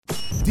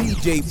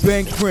DJ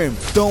Ben Grimm,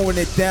 throwing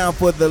it down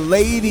for the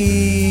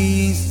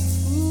ladies.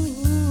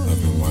 I've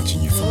been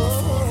watching you from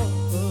afar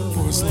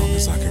for as long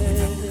as I can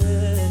remember.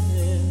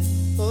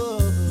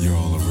 You're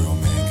all a real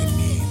man can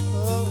need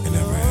and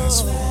ever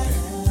ask for, baby.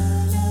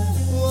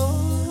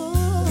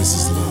 This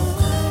is love,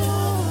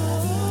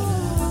 girl.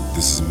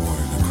 This is more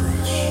than a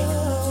crush.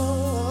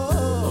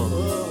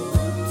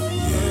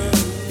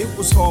 It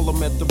was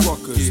Harlem at the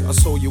Ruckers. I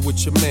saw you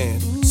with your man,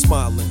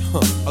 smiling,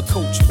 a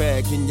Coach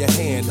bag in your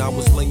hand. I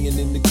was laying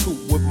in the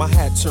coupe with my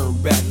hat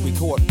turned back. We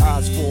caught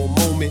eyes for a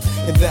moment,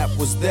 and that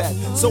was that.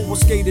 So I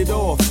skated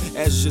off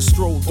as you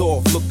strolled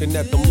off, looking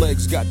at them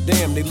legs.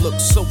 Goddamn, they look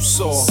so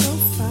soft.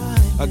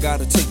 I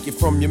gotta take you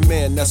from your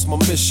man, that's my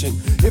mission.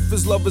 If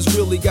his love has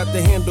really got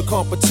to handle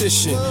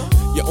competition,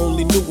 you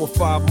only knew him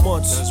 5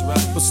 months.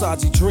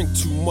 Besides, he drink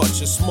too much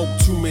and smoke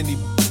too many.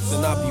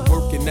 And I be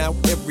working out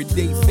every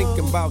day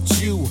thinking about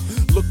you,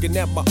 looking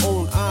at my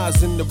own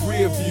eyes in the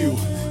rear view,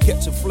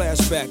 catching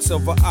flashbacks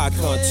of our eye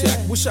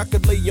contact. Wish I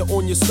could lay you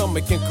on your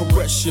stomach and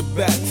caress your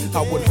back.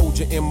 I would hold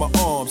you in my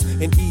arms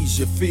and ease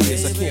your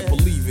fears. I can't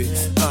believe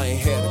it, I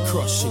ain't had a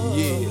crush in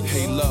years.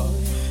 Hey love.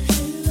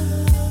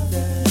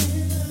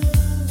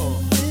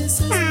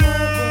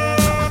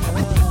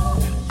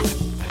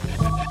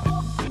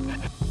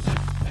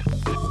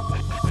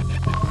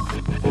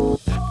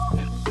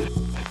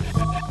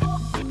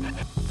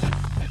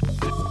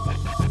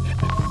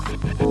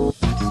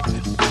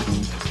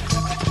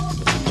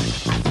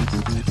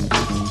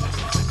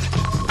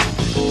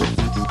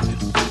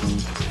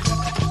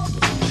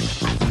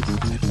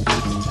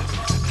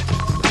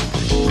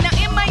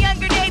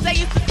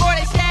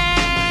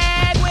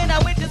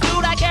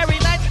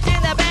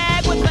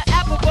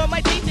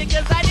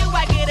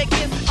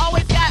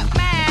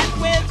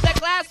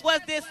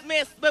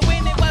 But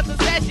when it was a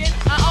session,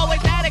 I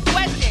always had a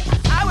question.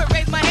 I would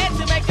raise my hand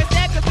to make a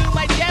step, cause through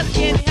my chest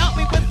can help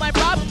me with my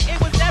problem. It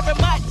was never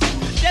much,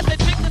 just a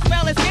trick to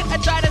smell and shit. I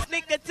try to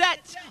sneak a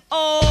touch.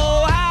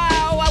 Oh,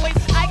 how I wish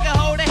I could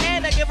hold her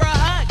hand and give her a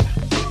hug.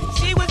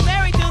 She was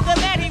married to the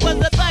man, he was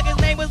a thug. His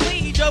name was Lee,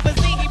 he drove a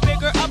Z. He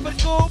picked her up from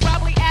school,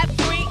 probably at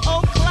 3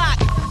 o'clock.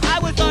 I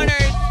was on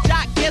her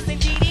jock, yes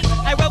indeedy.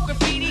 I wrote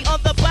graffiti on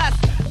the bus.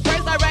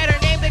 First I write her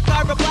name, then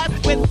carve a plus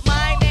with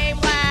my name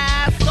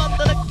last on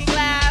the looking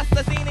glass.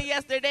 I seen her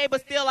yesterday,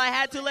 but still I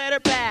had to let her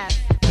pass.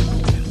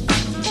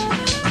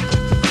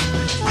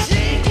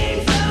 She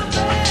keeps on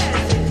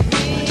passing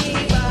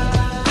me by.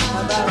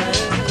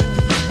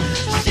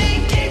 She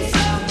keeps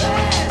on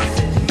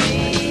passing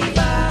me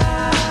by.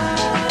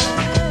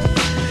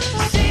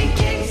 She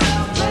keeps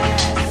on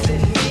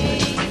passing me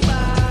by.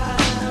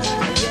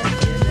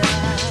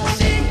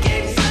 She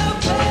keeps on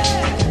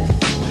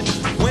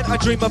passing. When I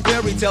dream of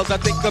fairy tales, I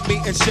think of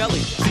me and Shelly.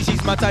 See,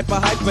 she's my type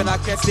of hype, but I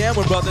can't stand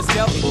when brothers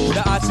tell me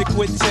that I should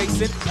quit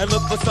chasing and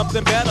look for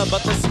something better.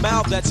 But the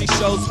smile that she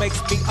shows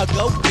makes me a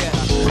go-getter.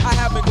 I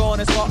haven't gone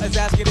as far as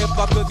asking if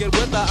I could get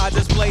with her. I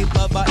just play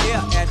love by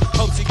ear and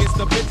hope she gets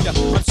the picture.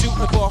 I'm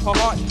shooting for her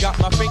heart, got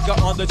my finger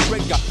on the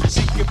trigger.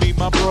 She can be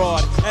my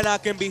broad, and I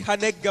can be her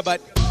nigga,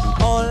 but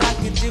all I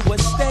can do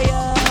is stay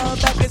up.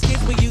 Back as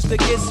kids we used to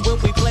kiss when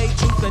we played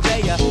truth or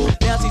dare.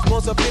 Now she's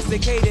more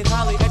sophisticated,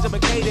 highly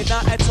educated,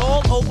 not at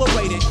all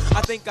overrated.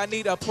 I think I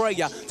need a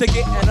prayer to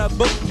get in a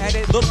book, and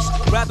it looks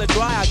rather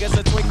dry. I guess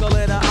a twinkle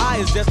in her eye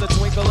is just a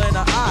twinkle in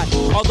her eye.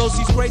 Although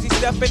she's crazy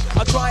stepping,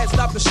 I'll try and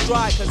stop the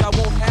stride, cause I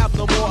won't have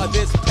no more of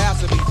this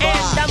passing me by.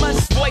 And I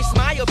must voice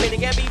my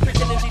opinion and be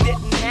pretending she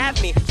didn't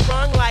have me.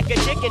 Sprung like a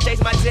chicken,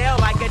 chased my tail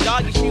like a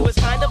doggy. She was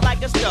kind of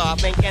like a star,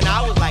 thinking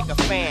I was like a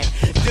fan.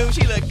 Dude,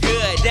 she looked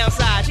good.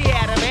 Downside, she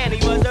had a man,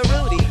 he was a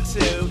Rudy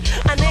too.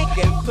 A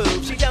nigga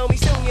poop. She told me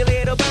soon your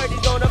little birdie's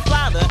gonna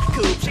fly the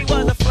coop. She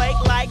was a flake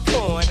like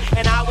corn,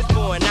 and I was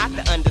born not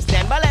to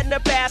understand. By letting her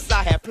pass,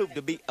 I have proved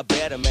to be a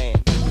better man.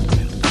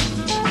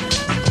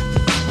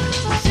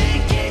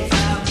 She keeps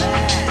on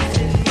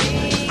passing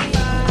me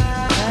by.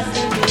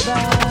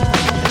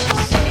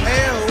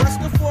 Hey, yo, what's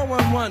the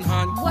 411,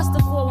 hun? What's the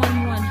 411,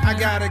 hun? I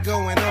got it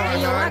going on,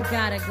 Hey, yo, I hun.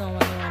 got it going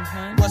on,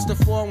 hun. What's the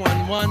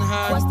 411,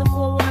 hun? What's the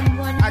 411,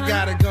 hun? I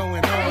got it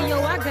going on. Hey,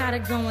 yo, I got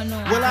it going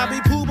on. Will I be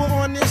Pooba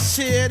on this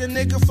shit? The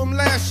nigga from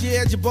last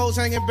year, Jabos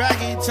hanging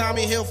baggy,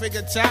 Tommy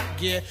Hilfiger top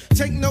gear.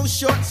 Take no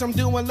shorts, I'm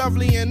doing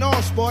lovely in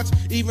all sports.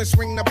 Even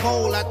swing the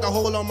pole at the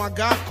hole on my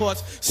golf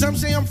course. Some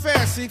say I'm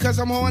fancy, cause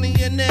I'm horny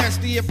and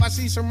nasty. If I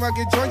see some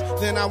rugged joints,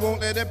 then I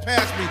won't let it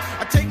pass me.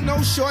 I take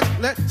no shorts,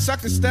 let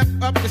suckers step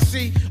up to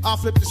see. I'll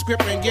flip the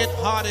script and get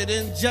harder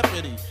than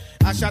Jeopardy.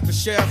 I shot the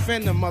sheriff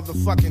and the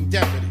motherfucking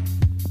deputy.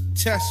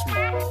 Test me.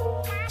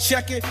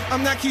 Check it,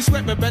 I'm not Keith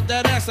Sweat, but bet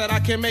that ass that I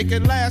can make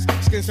it last.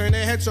 Skins turn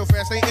their head so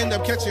fast, they end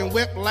up catching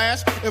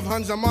whiplash. If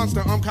Hun's a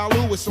monster, I'm Kyle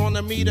Lewis on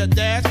the meter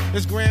dash.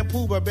 It's Grand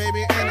Pooba,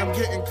 baby, and I'm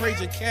getting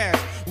crazy cash.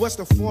 What's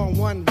the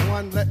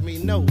 411? Let me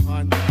know,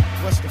 hun.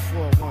 What's the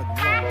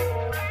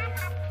 411?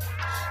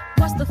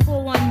 What's the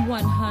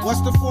 411, hun?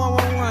 What's the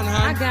 411,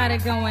 hun? I got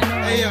it going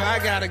on. Hey, yo, I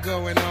got it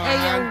going on, Hey,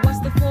 yo, hun. what's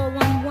the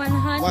 411,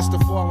 hun? What's the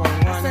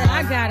 411, I said,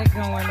 I got it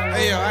going on.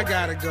 Hey, yo, I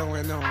got it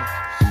going on.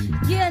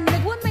 Yeah,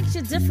 nigga, what makes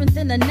you different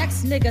than the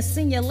next nigga?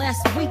 Seen you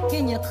last week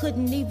and you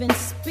couldn't even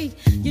speak.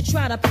 You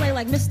try to play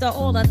like Mr.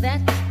 All of That,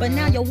 but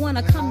now you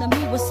wanna come to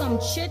me with some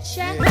chit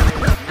chat?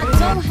 I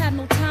don't have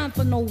no time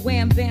for no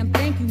wham bam,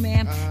 thank you,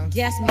 ma'am.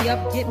 Gas me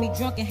up, get me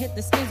drunk, and hit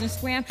the skins and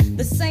scram.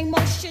 The same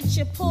old shit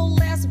you pulled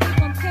last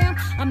week on Pam.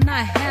 I'm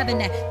not having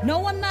that.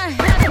 No, I'm not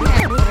having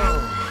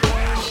that.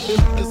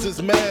 Niggas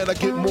is mad, I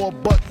get more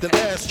butt than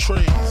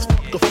ashtrays.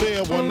 Fuck a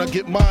fair one, I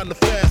get mine the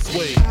fast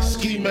way.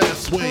 Ski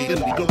mask way, and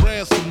nigga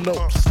ransom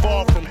notes.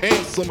 Far from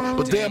handsome,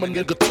 but damn a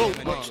nigga tote.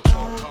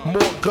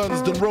 More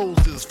guns than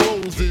roses,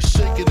 foes is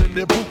shaking in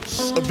their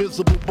boots. A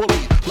visible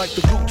bully, like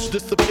the gooch,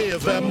 disappear,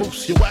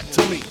 vamoose, you whack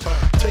to me.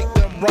 Take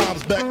them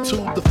rhymes back to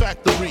the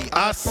factory.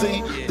 I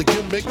see the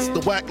gimmicks,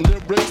 the whack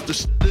lyrics, the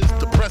shit is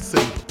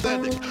depressing,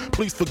 pathetic.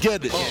 Please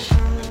forget it.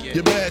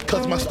 You're mad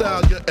cause my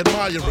style you're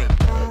admiring.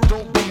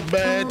 Don't be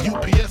mad,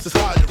 UPS is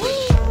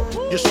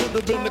hiring. You should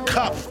have been the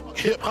cop,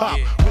 hip hop.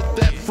 With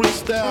that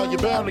freestyle, you're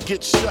bound to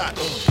get shot.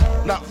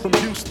 Not from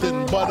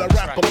Houston, but I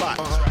rap a lot.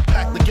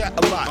 Pack the gat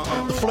a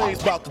lot, the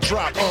flame's about to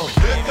drop.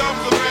 Here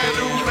comes the brand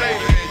new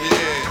flavor in your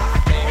ear.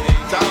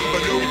 Time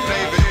for new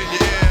flavor in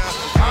your ear.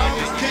 I'm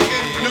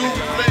kicking new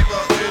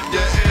flavor in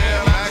your ear.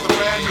 Like a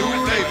brand new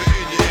flavor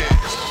in your ear.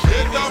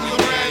 Here comes the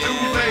brand new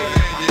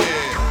flavor in your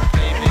ear.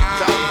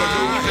 Time for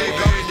new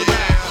flavor in your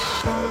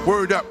ear.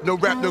 Word up, no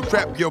rap, no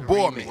crap, you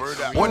bore me.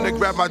 One to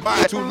grab my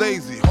body, too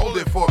lazy, hold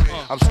it for me.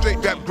 I'm straight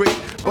rap great,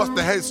 bust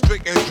the head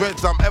straight and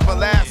dreads, I'm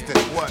everlasting.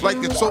 Like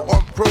it's so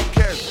on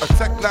Procast, a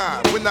Tech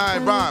 9, when I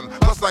rhyme,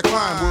 plus I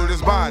climb, word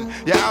is mine.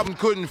 Your album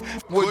couldn't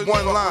with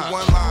one line.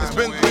 It's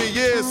been 3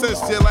 years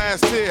since your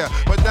last year,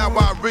 but now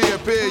I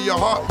reappear, your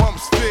heart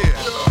pumps fear.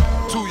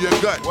 To your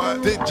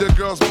gut, did your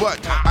girl's butt.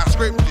 I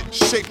scraped it,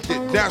 shaped it,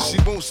 now she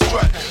won't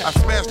strut. I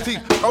smashed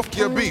teeth, off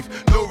your beef,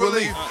 no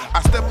relief.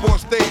 I step on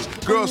stage,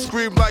 girls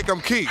scream like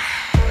I'm Keith.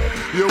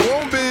 You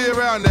won't be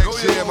around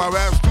next year, my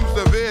rap's too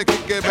severe,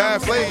 kick get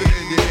bad flavor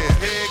in your ear.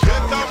 Here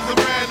comes a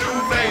brand new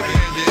flavor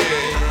in your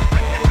ear.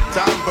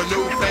 Time for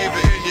new flavor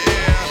in your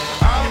ear.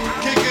 I'm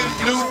kicking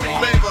new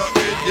flavor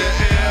in your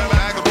ear.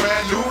 Like a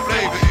brand new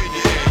flavor in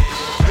your ear.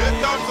 Here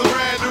comes a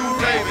brand new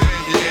flavor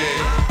in your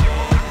ear.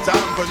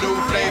 Time for new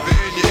flavor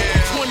in your ear.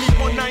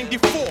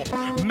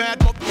 2194, mad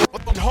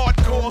motherfucking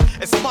hardcore.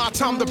 It's my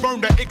time to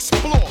burn, to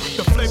explore.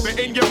 The flavor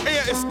in your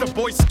ear is the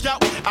Boy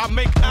Scout. I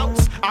make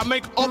outs, I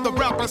make all the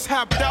rappers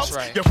have doubts.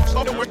 Right. You're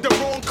fucking with the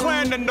wrong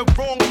clan and the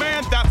wrong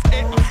man, that's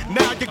it.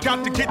 Now you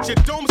got to get your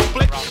dome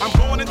split. I'm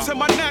going into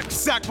my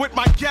knapsack with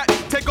my gat.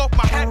 Take off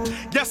my hat,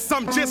 yes,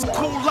 I'm just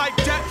cool like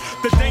that.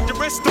 The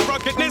dangerous, the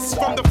ruggedness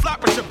from the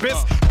flappers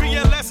abyss.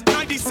 BLS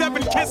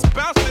 97 kiss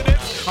bastard it.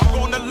 I'm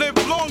gonna live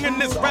long in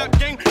this rap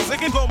game.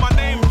 Singing blow my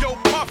name, Yo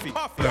Puffy.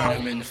 Burn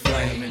 'em in the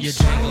flame, you're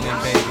jingling,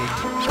 baby.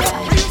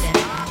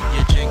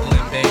 You're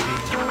jingling, baby.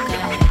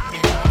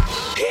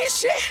 Here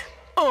shit.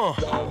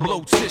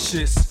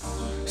 Blotitious,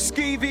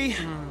 skeevy,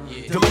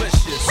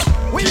 delicious.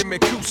 Give me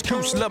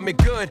couscous, love me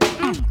good.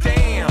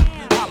 Damn,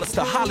 Hollis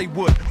to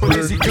Hollywood. What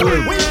is he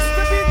doing? We used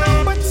to be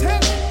number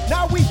 10.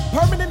 Now we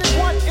permanent in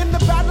one. In the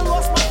battle,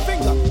 lost my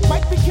finger.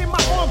 Mike became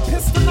my arm.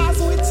 Pistol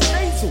nozzle hits your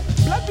nasal.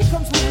 Blood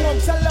becomes lukewarm.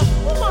 Tell them,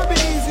 I'ma be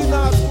easy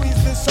now.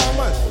 Squeeze this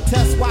shaman.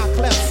 Test why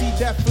cleft. See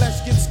that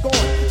flesh get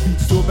scorned. Beat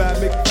so bad,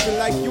 make you feel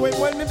like you ain't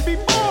wanting to be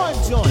born,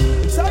 John.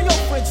 And tell your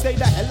friends, stay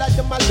the hell out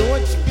of my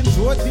lord. Chicken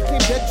George became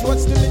dead George,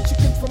 stealing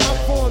chicken from my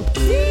farm.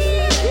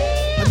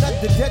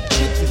 Another dead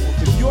pigeon.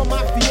 If you're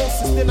my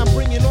theosis, then I'm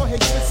bringing on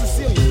hatred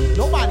Sicilian.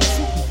 Nobody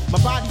shoot me. My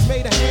body's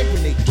made a hand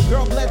grenade.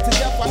 Girl bled to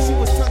death while she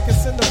was tongue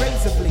kissing the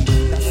razor blade.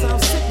 That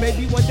sounds sick.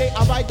 Maybe one day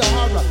I'll write the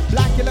horror.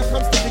 Blackula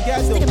comes to the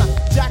ghetto.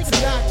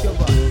 Jackson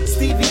Acura.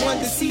 Stevie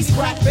Wonder sees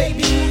crack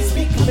babies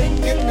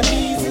becoming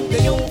enemies in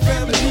their own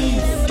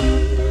families.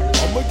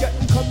 I'ma get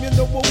them come, you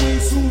know what we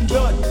soon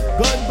done.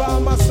 Gun by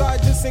my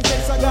side just in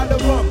case I gotta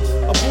run.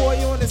 A boy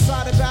on the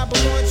side of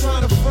Babylon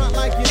trying to front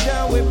like you're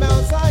down with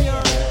Mount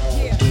Zion.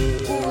 Yeah.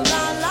 Ooh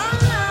la la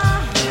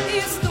la,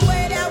 it's the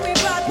way that we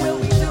rock when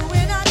we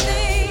doing our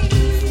thing.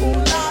 Ooh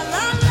la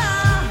la la,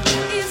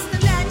 it's the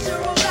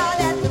natural law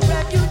that the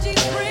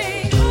refugees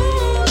bring.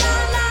 Ooh la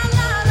la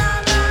la la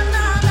la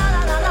la la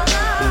la la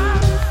la,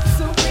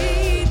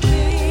 sweet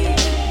thing.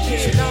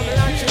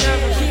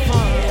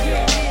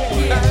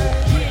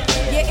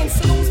 Yeah, in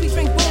saloons we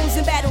drink booms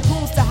and battle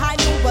rooms to high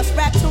noon. Bust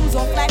rap tunes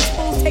on flat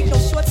spoons, take no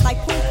shorts like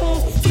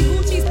poo-poos. See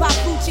Gucci's, pop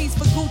Gucci's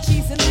for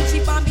Gucci's and Lucci.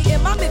 Find me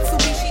in my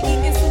Mitsubishi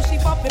eating sushi,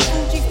 bumping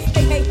Fuji's.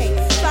 Hey, hey, hey,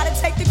 try to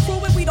take the crew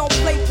and we don't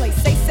play.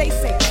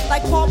 Say,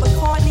 like Paul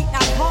McCartney,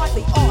 not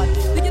hardly on.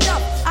 Look it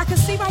up, I can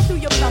see right through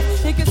your bluff.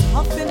 Niggas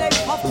huffing they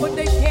puff, but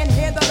they can't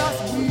handle us.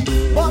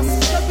 Bust,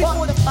 cause we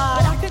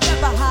fortified, I could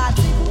never hide.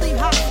 Secretly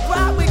hot,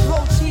 fried with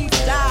cold cheese,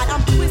 died.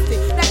 I'm twisted,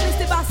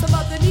 blacklisted by some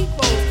other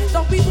Negroes.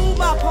 Don't be moved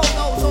by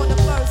polos on the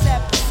first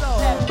episode.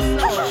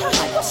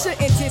 You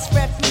shouldn't diss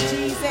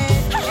refugees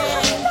and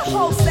the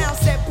whole sound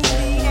set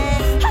booty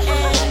and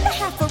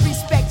half a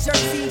respect jerk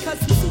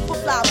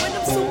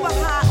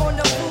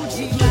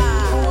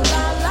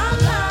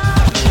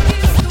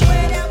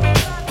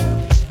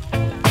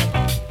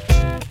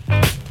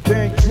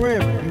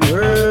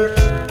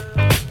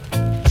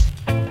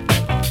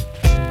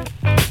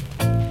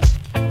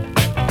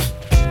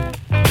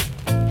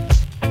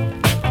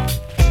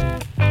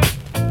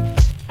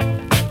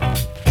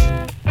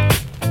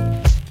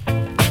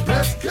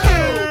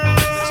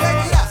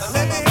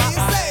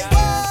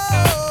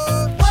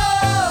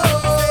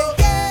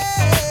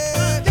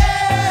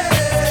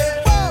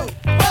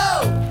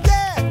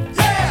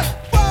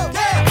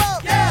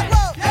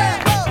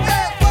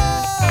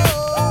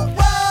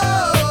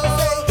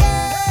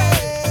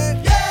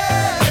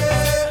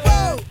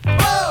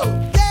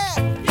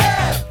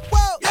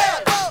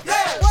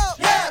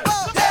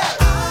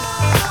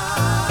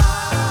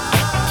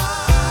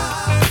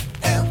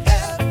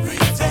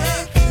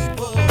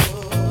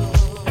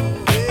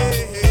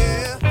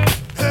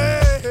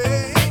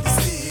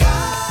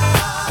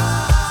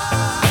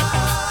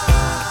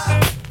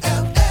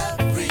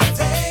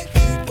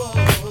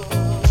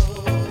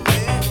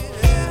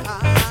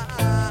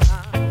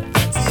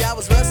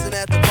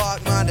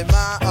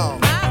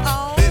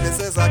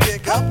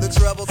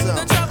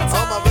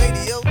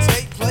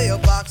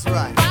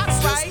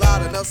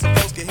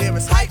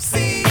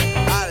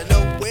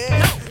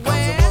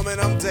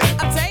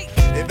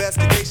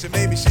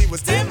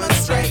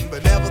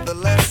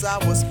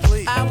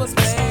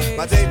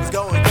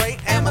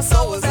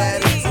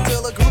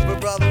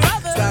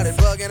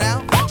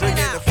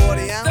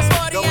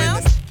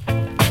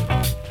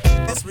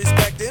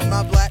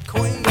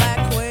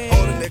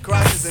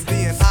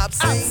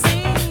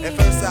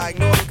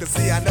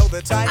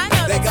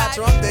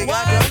they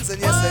got guns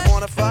and yes, they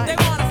wanna fight.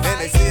 And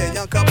they see a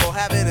young couple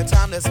having a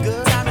time that's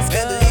good.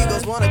 And the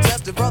egos wanna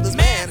test the brother's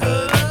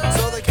manhood.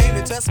 So they came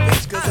to test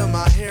speech cause of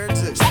my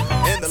heritage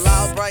and the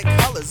loud bright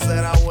colors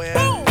that I wear.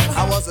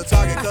 I was a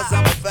target cause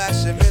I'm a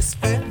fashion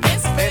misfit.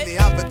 And the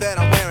outfit that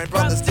I'm wearing,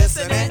 brothers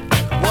dissing it.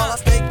 While I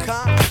stay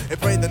calm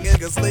and pray the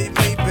niggas leave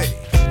me be.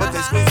 But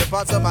they squeeze the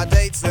parts of my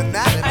date's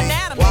anatomy.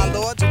 Why,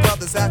 Lord, you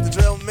brothers have to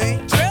drill me?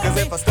 Cause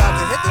if I stop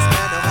to hit this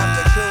man, they'll have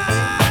to kill me.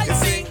 You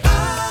see, I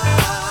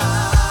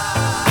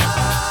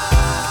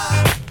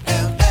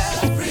am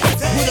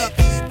everything. What up,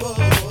 people?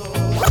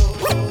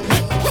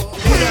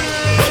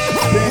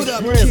 What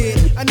up,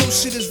 kid? I know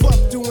shit is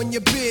rough doing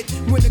your bid.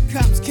 When the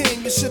cops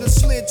came, you should've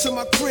slid to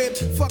my crib.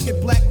 Fuck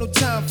it, black, no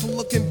time for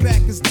looking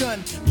back, it's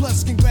done.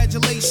 Plus,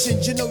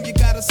 congratulations, you know you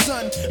got a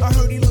son. I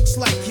heard he looks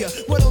like ya.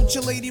 Why don't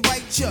your lady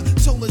write ya?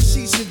 Told her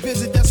she should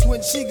visit, that's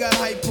when she got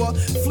hyper.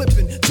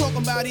 Flipping, talking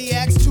about he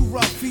acts too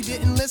rough. He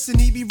didn't listen,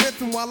 he be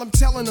ripping while I'm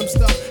telling him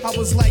stuff. I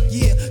was like,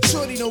 yeah,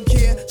 shorty don't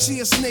care,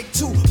 she a snake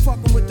too.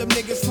 Fucking with them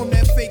niggas from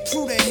that fake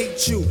crew that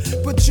hate you.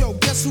 But yo,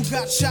 guess who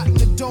got shot in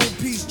the dome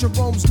piece?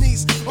 Jerome's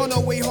niece, on her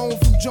way home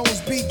from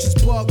Jones Beach is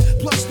bugged.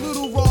 Plus,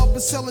 Little Rob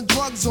is selling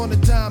drugs on a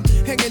dime.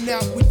 Hanging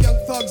out with young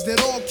thugs that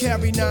all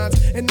carry nines.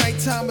 And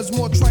nighttime is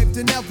more tripe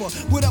than ever.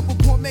 What up with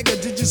Port Mega?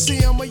 Did you see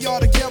him or y'all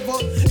together?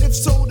 If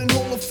so, then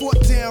hold a fort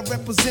down.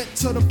 Represent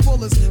to the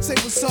fullest. Say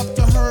what's up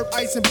to Herb,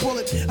 Ice, and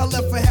Bullet. I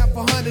left for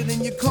 $100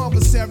 in your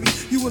commissary.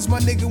 You was my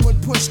nigga when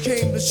push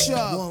came to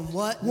shove. One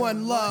what?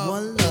 One love.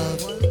 One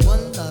love.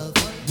 One love.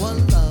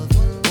 One love.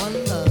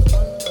 One love.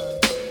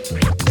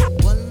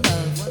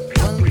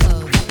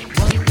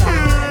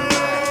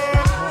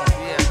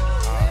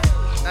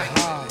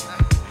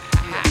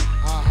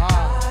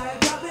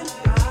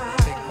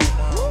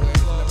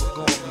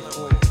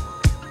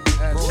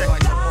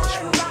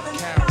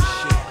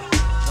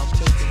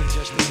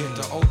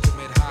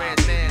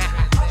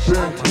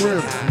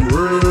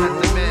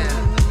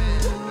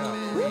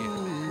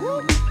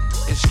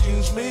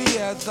 Excuse me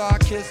as I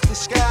kiss the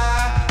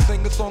sky.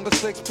 Sing a song of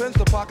sixpence,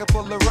 a pocket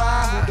full of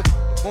rhyme. Who the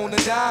wanna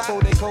die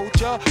for they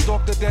culture?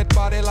 Stalk the dead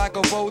body like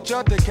a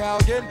vulture.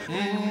 Decallion,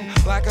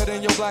 blacker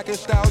than your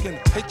blackest stallion.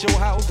 Hit your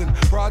housing,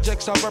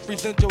 projects I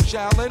represent your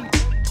Shaolin.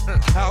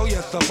 Oh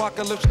yes,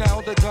 apocalypse now,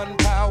 the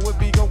gunpowder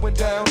be going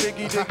down,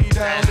 diggy diggy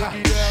down,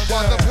 diggy down.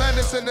 While the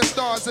planets and the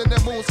stars and the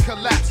moons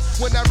collapse.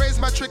 When I raise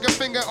my trigger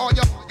finger, all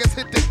your fuckers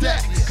hit the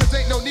deck. Cause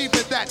ain't no need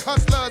for that,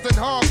 hustlers and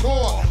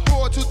hardcore.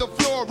 Roar to the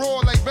floor,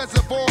 roar like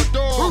reservoir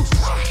dogs.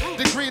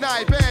 The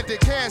green-eyed bandit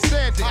can't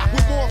stand it.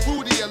 With more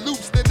fruitier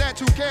loops than that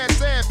you can't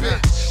stand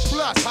it.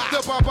 Plus, the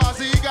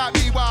Babazi got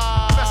me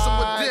wild. Messing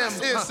with them,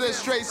 it's a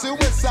straight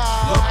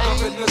suicide. Look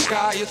up in the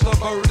sky, it's a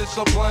bird, it's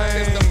a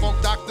plane. It's the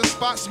funk doctor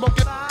spot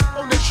smoking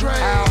on the train.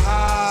 How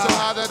high? So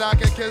high that I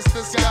can kiss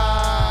the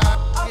sky.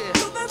 Yeah,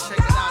 check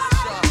it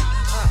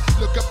out,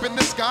 look up in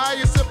the sky,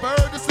 it's a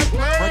bird, it's a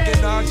plane.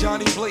 Recognize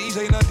Johnny Blaze,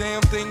 ain't a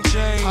damn thing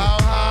changed. How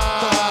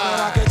high? So high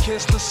that I can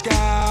kiss the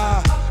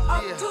sky.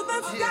 Up to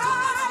the sky.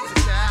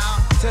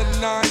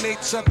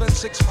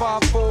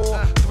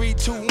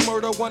 10-9-8-7-6-5-4-3-2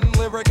 murder, one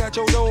lyric at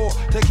your door.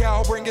 Take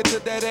Cal, bring it to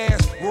that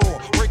ass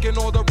roar. Breaking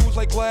all the rules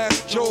like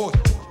glass jaws.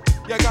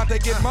 You got to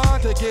get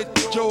mine to get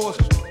yours.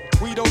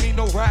 We don't need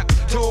no rap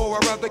tour.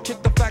 I'd rather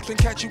kick the facts and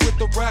catch you with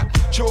the rap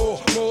chore.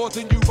 More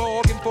than you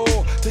bargained for.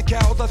 The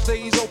cows I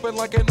stays open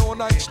like an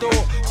all-night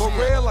store. For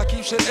real, I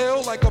keep shit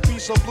ill like a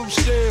piece of blue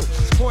steel.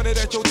 Pointed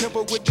at your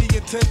temple with the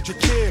intent to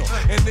kill.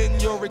 And in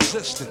your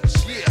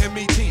existence,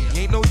 M.E.T.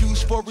 ain't no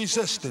use for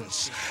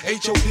resistance.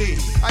 H.O.D.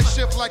 I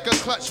shift like a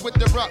clutch with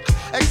the ruck.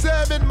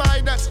 Examine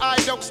my nuts, I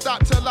don't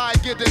stop till I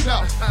get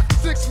enough.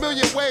 6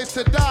 million ways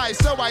to die,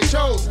 so I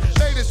chose.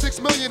 Made it 6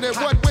 million in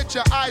one with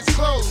your eyes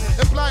closed.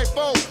 And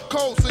blindfold.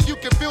 Cold so you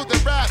can feel the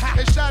rap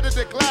and shatter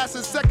the glass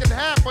in second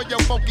half on your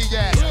funky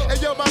ass. Hey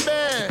yo, my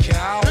man,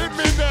 hit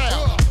me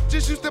now.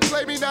 Just used to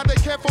play me, now they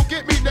can't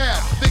forget me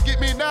now. They get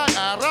me now,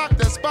 I rock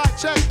the spot,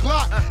 check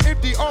clock.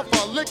 Empty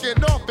offer,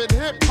 licking off in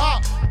hip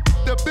hop.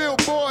 The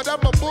billboard,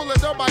 I'm a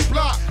bullet on my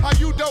block. How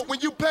you dope when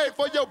you pay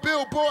for your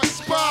billboard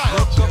spot?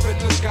 Look up in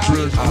the sky.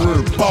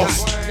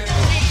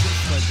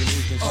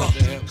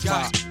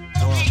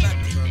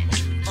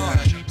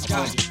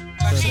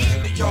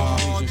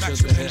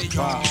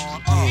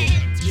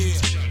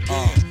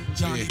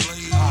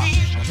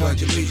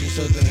 Pledge allegiance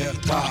to the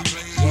hip hop.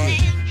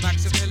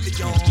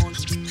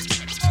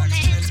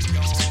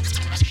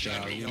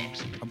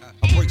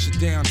 I breaks it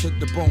down to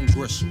the bone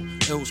gristle.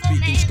 Ill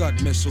speaking,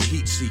 scud missile,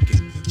 heat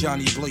seeking.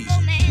 Johnny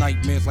blazing,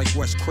 nightmares like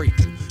Wes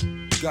Craven.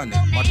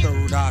 Gunning, my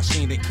third eye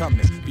seen it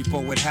coming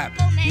before it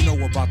happened. You know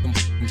about them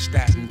f***ing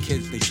statin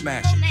kids, they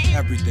smashing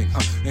everything,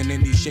 in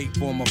any shape,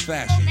 form, or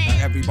fashion.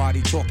 Now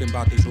everybody talking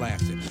about they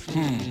blasting.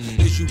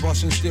 Is you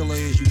busting still or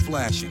is you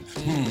flashing?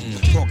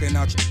 Talking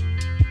out your.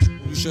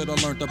 You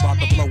should've learned about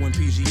the flowing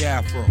PZ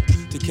Afro.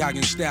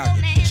 Italian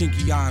stallion,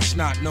 chinky eye and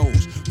snot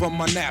nose. From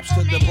my naps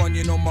to the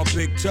bunion on my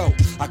big toe,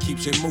 I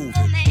keeps it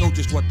moving. Know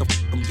just what the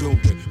f I'm doing.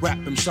 Rap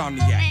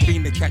insomniac,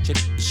 fiend to catch it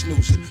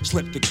snoozing.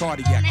 Slip the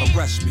cardiac,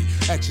 arrest me.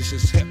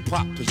 Exorcist hip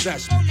hop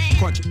possess me.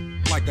 Crunch it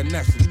like a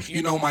Nestle.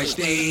 You know my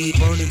stain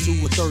burning to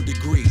a third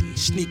degree.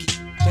 Sneaky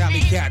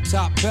alley cat,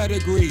 top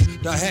pedigree.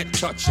 The head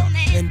toucher,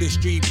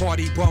 industry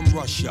party bum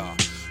rusher.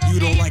 You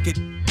don't like it?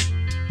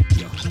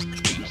 Yeah.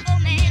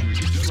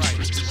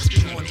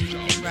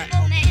 Right.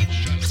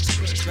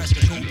 Best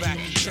to go back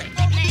and check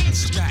the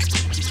stack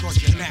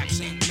because your naps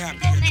ain't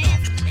nappy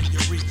enough and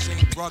your reach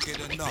ain't rugged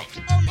enough.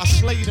 I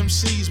slayed them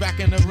C's back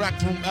in the rec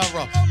room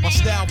era. My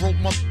style broke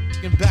my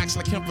backs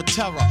like him for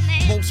terror.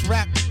 Most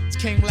rap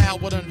came loud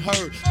but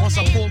unheard. Once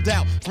I pulled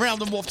out, round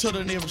them off to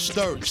the nearest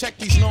third. Check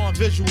these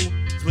non-visual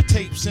with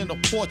tapes in a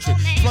portrait.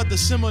 Flood the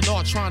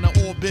seminar trying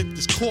to orbit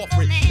this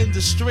corporate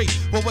industry.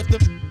 But what the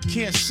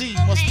can't see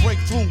must break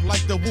through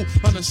like the woo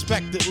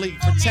unexpectedly.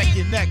 Protect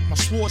your neck, my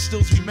sword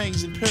still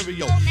remains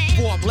imperial.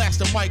 Before I blast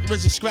the mic,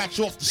 RZA scratch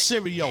off the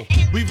cereal.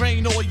 We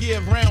rain all year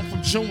round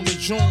from June to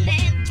June.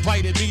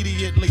 Bite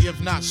immediately,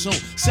 if not soon.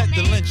 Set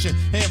the lynching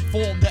and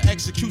inform the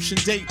execution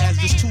date as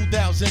this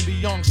 2000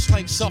 beyond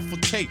slang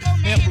suffocate.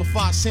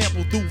 Amplify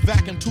sample through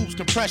vacuum tubes,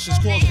 compressions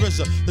cause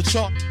RZA the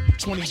chart.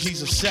 20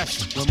 G's a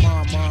session. When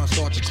my mind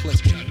starts to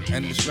clicking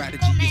and the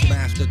strategy is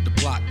mastered, the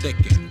plot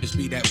thicken. It's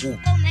be that whoop.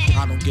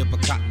 I don't give a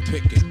cotton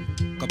picking.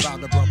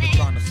 About a brother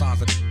trying to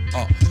size it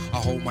up. I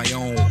hold my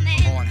own.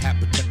 Hard hat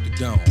protect the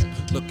dome.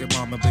 Look at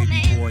mama,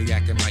 baby boy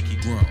acting like he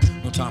grown.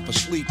 No time for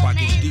sleep. I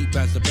get deep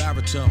as a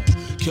baritone.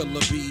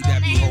 Killer bee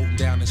that be holding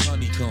down his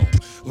honeycomb.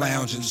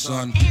 Lounging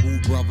son, ooh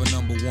brother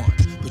number one.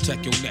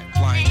 Protect your neck,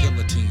 flying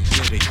guillotines.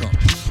 Here they come.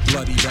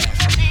 Bloody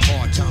bastard.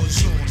 Hard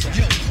times.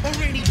 Yo, on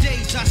rainy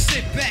days I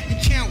sit back and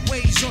count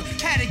ways on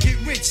how to get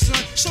rich, son.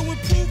 So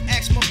improve,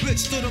 ask my bitch,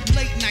 stood up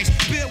late nights,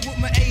 build with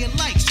my A and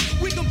lights.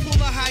 We can pull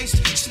a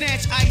heist,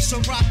 snatch ice or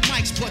rock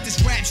mics, but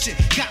this rap shit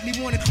got me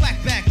wanna clap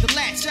back the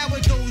lats. How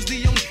it goes,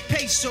 the only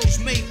pesos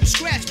made from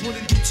scratch, but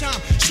in due time,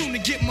 soon to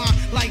get mine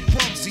like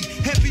Bugsy.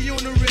 Heavy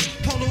on the wrist,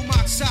 polo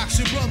mock socks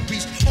and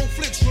rugbies. Old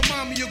flicks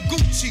remind me of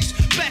Gucci's.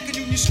 Back in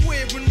Union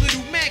Square in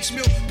Little Max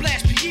Mill,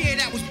 blast Pierre,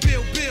 that was Bill.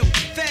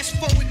 Fast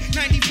forward,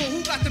 94,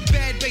 who got the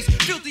bad bass?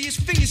 Filthiest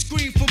fingers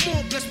scream for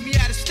more, bless me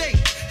out of state.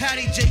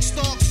 Howdy, Jake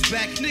Starks is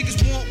back, niggas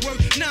want work,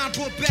 9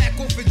 brought back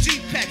off a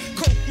G-Pack.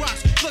 Coke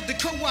rocks, flood the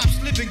co-ops,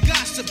 living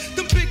gossip.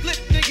 Them big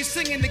lip niggas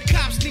singing, the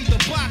cops need the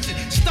boxing.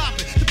 Stop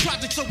it, the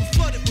project's over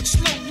flooded with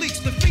slow leaks.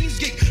 The fiends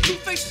get, new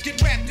faces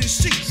get wrapped in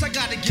sheets. I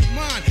gotta get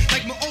mine,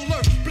 like my old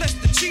earth, bless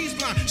the cheese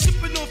line.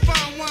 Sipping on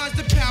fine wines,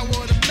 the power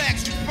of the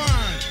blacks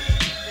refined.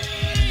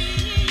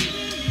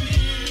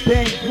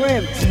 Ben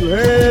Grimm, you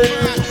heard?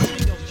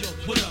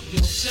 What up, yo?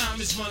 Time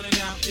is running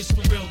out, it's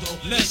for real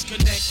though. Let's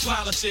connect,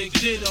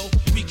 politics, ditto.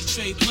 We can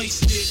trade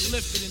places, get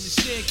lifted in the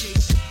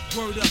staircase.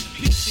 Word up,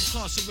 peace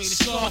incarcerated,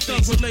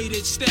 Scarface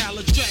related style,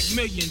 attract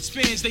millions.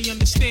 Fans, they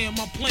understand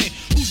my plan.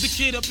 Who's the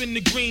kid up in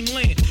the green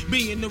land?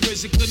 Me and the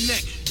RZA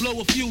connect.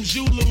 Blow a fuse,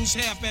 you lose.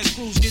 Half-ass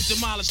crews get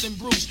demolished and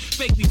bruised.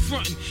 Fake me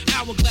frontin',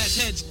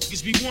 hourglass heads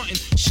niggas be wantin'.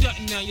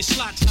 Shutting down your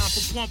slot time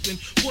for pumping.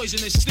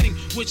 Poisonous sting,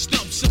 which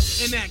stumps up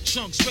and act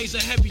chunks. Raise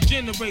a heavy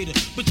generator.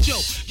 But yo,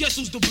 guess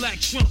who's the black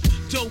trunk?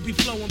 Dough be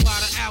flowing by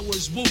the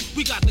hours. Woo,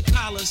 we got the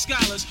collars,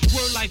 scholars.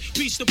 Word like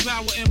peace to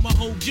power in my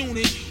whole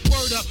unit.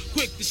 Word up,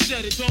 quick to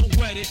set it, don't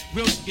wet it.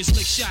 Real niggas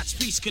lick shots,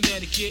 peace,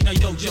 Connecticut. Now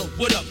yo,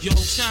 what up, yo?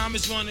 Time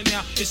is running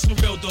out, it's for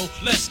real though.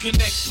 Let's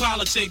connect,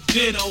 politics,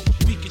 ditto.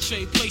 We can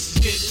trade places,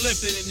 get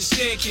lifted in the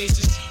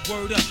staircases.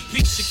 Word up,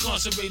 peace,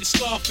 incarcerated,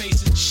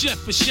 Scarfaces. Chef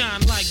for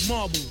shine like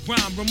marble,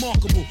 rhyme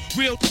remarkable.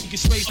 Real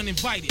niggas face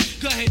uninvited.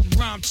 Go ahead and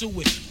rhyme to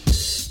it.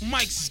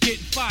 Mics is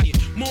getting fired.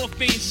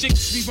 Morphine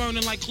chicks be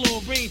burning like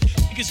chlorine.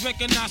 Niggas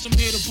recognize I'm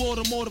here to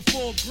Baltimore to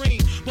Fort Green.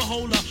 But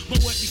hold up, my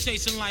wet be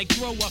tasting like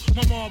thrower.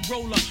 My mom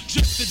roller,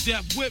 drip to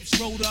death, whips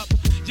rolled up.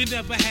 You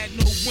never had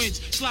no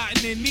wins.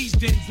 Sliding in these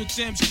dens with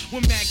Timbs,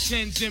 with Mac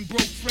 10s and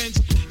broke friends.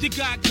 You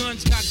got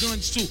guns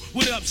too.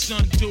 What up,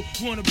 son, do?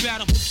 Wanna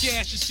battle for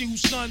cash and see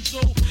who's son, so?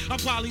 I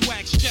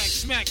polywax, jack,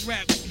 smack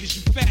rap. Niggas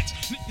you facts,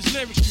 niggas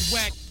lyrics you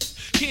whack.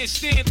 Can't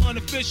stand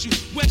unofficial,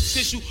 wet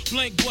tissue,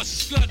 blank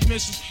busts, scud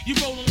missiles. You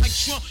rolling like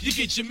Trump, you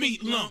get your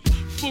meat lump.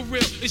 For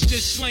real, it's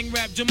just slang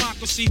rap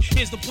democracy.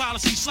 Here's the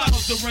policy, slide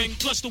off the ring,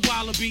 plus the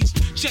wallabies.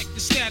 Check the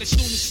status,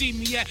 soon to see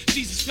me at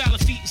Caesar's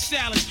Palace eating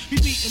salads. Be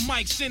beating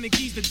Mike, sending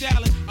keys to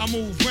Dallas. I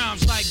move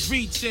rhymes like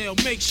retail,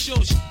 make sure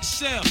shit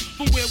sell.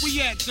 From where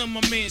we at to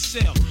my man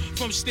sell.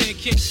 From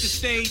staircase to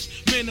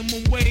stage,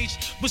 minimum wage.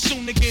 But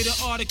soon to get an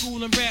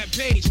article and rap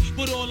page.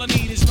 But all I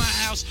need is my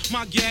house,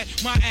 my gat,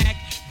 my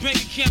act. Bank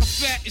account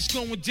fat, it's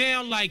going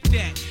down like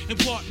that. In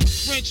part in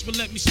French, but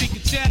let me speak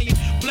Italian.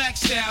 Black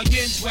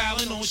stallions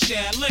wildin' on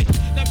Shaolin.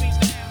 That means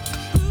the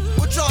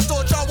what y'all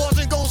thought y'all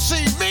wasn't gonna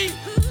see me?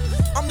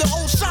 I'm the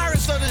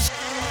Osiris of this.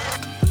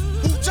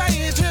 Wu-Tang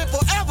is here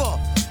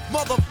forever,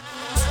 mother.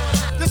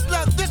 This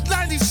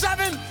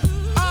 97,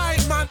 I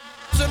ain't my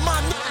and my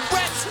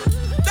wets.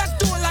 Let's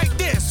do it like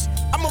this.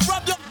 I'ma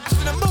rub your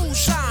in the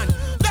moonshine.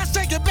 Let's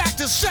take it back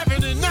to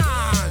 79.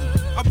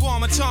 I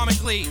bomb it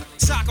atomically.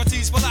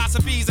 Socrates'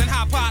 philosophies and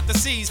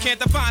hypotheses can't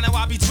define how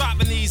I be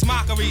dropping these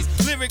mockeries.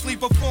 Lyrically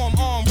perform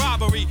armed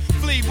robbery,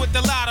 flee with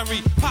the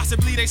lottery.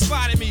 Possibly they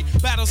spotted me.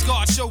 Battle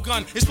scarred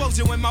shogun,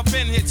 explosion when my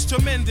pen hits.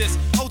 Tremendous,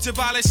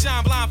 ultraviolet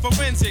shine blind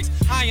forensics.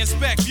 I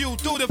inspect, view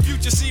through the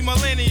future, see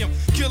millennium.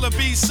 Killer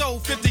bees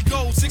sold 50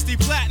 gold, 60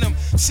 platinum.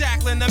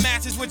 Shackling the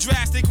masses with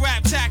drastic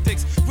rap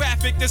tactics.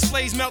 Graphic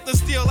displays melt the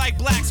steel like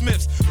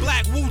blacksmiths.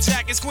 Black wool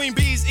jackets, queen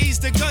bees ease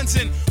the guns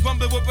in.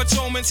 Rumble with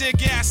patrolmen, tear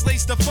gas,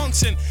 lace the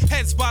function.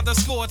 Heads by the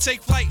score,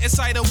 take flight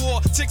inside a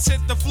war. Ticks hit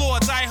the floor,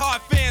 die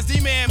hard fans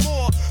demand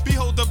more.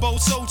 Behold the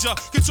bold soldier,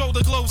 control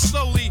the globe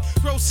slowly.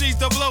 Proceeds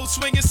the blow,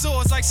 swinging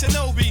swords like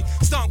shinobi.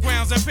 Stomp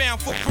grounds and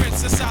pound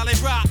footprints of solid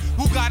rock.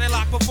 Who got it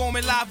locked,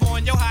 performing live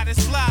on your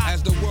hottest fly.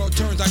 As the world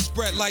turns, I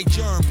spread like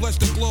germ. Bless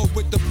the globe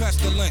with the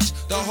pestilence.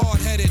 The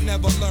hard-headed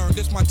never learn.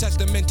 This my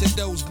testament to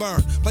those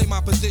burned. Play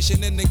my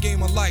position in the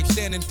game of life,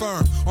 standing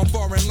firm. On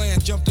foreign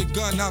land, jump the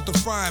gun out the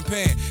frying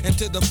pan.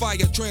 Into the fire,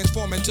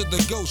 transform into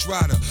the Ghost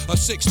Rider. A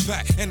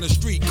six-pack and a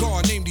street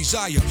car named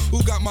Desire.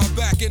 Who got my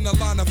back in the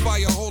line of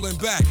fire holding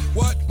back?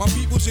 What? My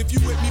peoples, if you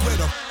with me, where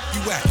the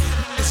you at?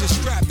 It's a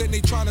strap, then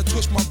they tryna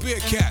twist my beer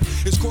cap.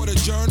 It's court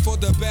adjourned for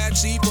the bad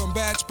seed from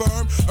bad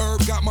sperm.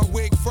 Herb got my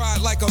wig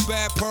fried like a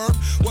bad perm.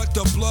 What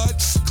the blood?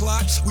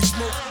 Clots, we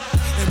smoke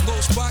and blow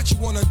spots. You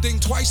wanna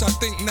think twice? I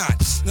think not.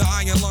 The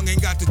iron lung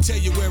ain't got to tell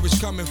you where it's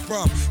coming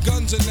from.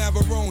 Guns in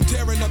Navarone,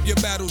 tearing up your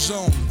battle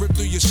zone. Rip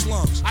through your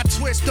slums. I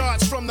twist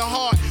darts from the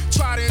heart.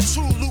 Try to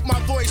intrude, loop my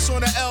voice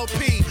on the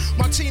LP.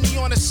 Martini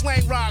on the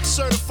slang rock,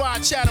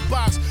 certified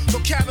chatterbox.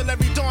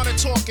 Vocabulary dawning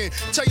talking.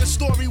 Tell your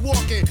story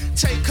walking.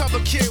 Take cover,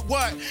 kid,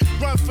 what?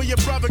 Run for your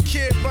brother,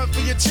 kid, run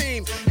for your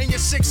team. And your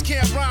six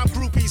camp rhyme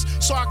groupies.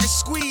 So I can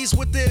squeeze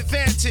with the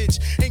advantage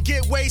and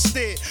get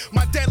wasted.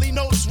 My deadly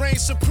notes reign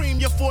supreme,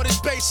 your fort is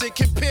basic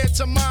compared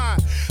to mine.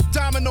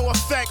 Domino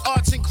effect,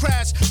 arts and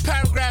crafts.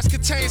 Paragraphs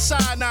contain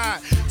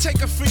cyanide.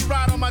 Take a free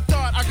ride on my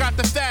dart, I got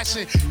the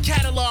fashion.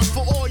 Catalog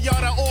for all y'all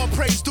that all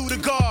praise due to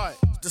God.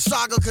 The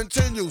saga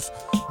continues.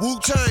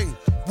 Wu-Tang,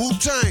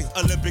 Wu-Tang.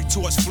 Olympic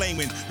torch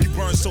flaming, we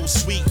burn so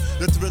sweet.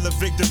 The thrill of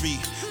victory,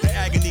 the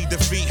agony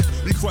defeat.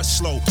 We crush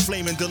slow,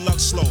 flaming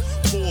deluxe slow.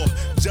 Pour,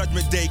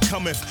 judgment day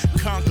cometh,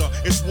 conquer,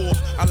 it's war.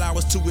 Allow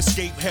us to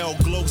escape hell,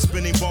 globe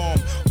spinning bomb.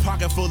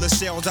 Pocket full of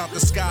shells out the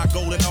sky,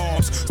 golden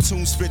arms.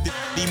 Tune spit the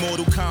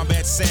immortal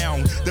combat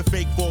sound. The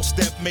fake false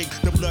step make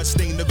the blood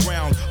stain the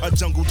ground. A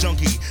jungle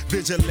junkie,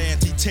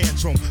 vigilante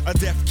tantrum. A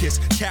death kiss,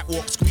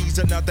 catwalk, squeeze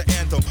another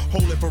anthem.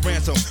 Hold it for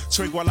ransom,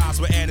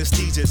 tranquilize with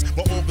anesthesias.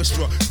 My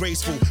orchestra,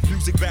 graceful,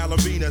 music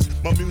ballerinas.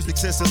 My music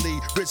Sicily,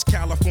 rich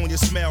California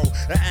smell.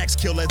 An axe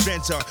kill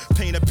adventure,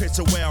 paint a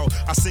picture well.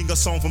 I sing a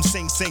song from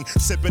Sing Sing,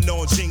 sipping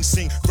on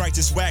ginseng.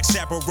 Righteous wax,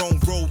 chaperone,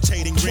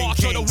 rotating ring March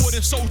kings. of the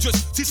wooden soldiers,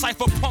 see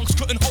cypher punks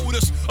couldn't hold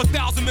us.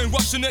 1,000 men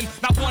rushing in,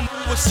 not one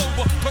was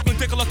sober.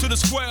 Perpendicular to the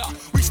square,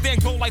 we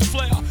stand gold like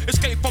flare.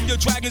 Escape from your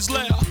dragon's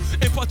lair.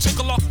 In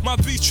particular, my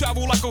beats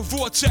travel like a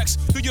vortex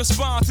through your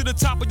spine to the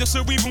top of your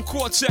cerebral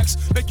cortex.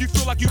 Make you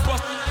feel like you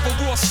bust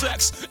for raw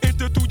sex.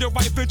 Enter through your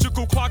right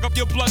ventricle, clog up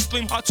your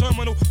bloodstream. Hot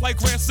terminal like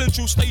Grand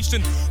Central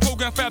Station.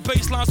 Program fat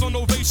baselines on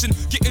ovation.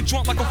 Getting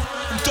drunk like a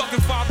ducking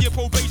 5-year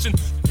probation.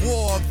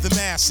 War of the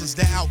masses,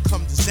 the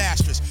outcome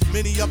disastrous.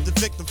 Many of the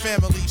victim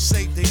families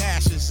saved their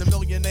ashes. A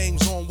million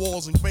names on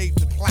walls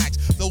engraved in plaques.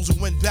 Those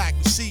who went back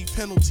receive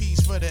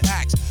penalties for their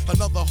acts.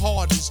 Another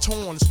heart is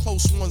torn as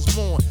close ones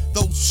mourn.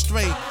 Those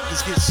straight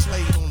is get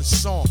slayed on the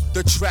song.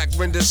 The track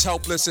renders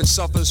helpless and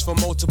suffers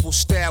from multiple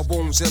stab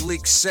wounds and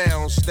leaked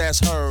sounds that's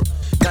heard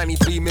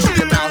 93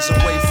 million miles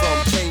away from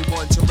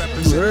K1 to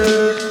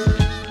represent.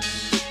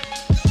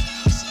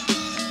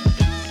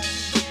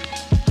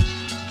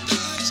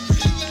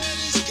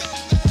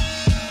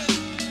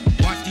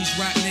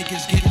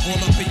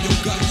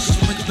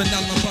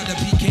 Vanilla butter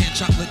pecan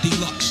chocolate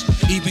deluxe.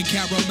 Even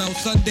caramel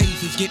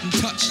sundaes is getting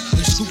touched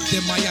and scooped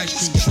in my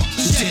ice cream truck.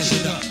 Who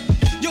tears it up?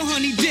 Yo,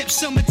 honey dip,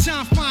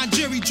 summertime, fine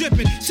jury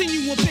dripping. Seen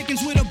you on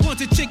pickings with a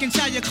bunch of chickens,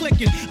 how you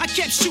clicking? I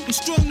kept shooting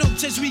strong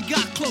notes as we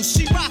got close.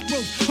 She rock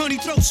rope, honey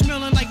throat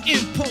smelling like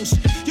impulse.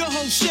 Your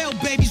whole shell,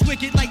 baby's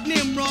wicked like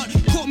Nimrod.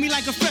 Caught me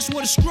like a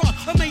freshwater straw,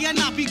 or may I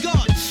not be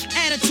God?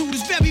 Attitude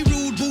is very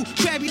rude, boo.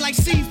 Crabby like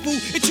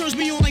seafood, it turns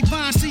me on like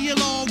Vine, see you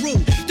all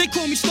rude. They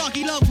call me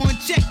Starkey Love One,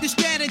 check the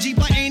strategy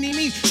by any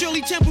means.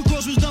 Shirley Temple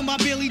Cross was done by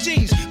Billy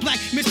Jeans. Black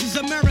Mrs.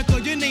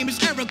 America, your name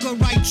is Erica,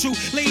 right true.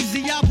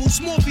 Lazy apple,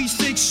 small piece,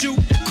 6 shoe.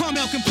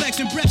 Caramel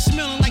complexion, breath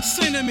smelling like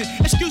cinnamon.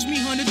 Excuse me,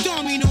 honey,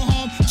 don't mean no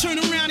harm. Turn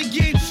around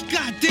again.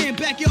 Goddamn,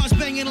 backyard's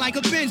banging like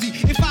a Benzie.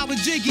 If I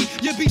was Jiggy,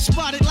 you'd be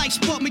spotted like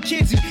Spot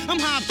McKenzie. I'm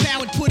high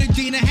powered, put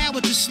Adina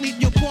Howard to sleep.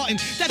 You're parting.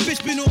 That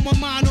bitch been on my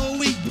mind all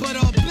week. But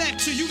back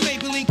to you,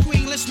 Maybelline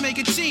Queen. Let's make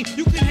a team.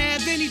 You can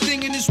have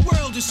anything in this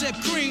world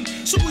except cream.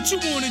 So what you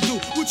wanna do?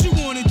 What you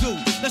wanna do?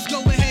 Let's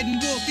go ahead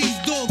and walk these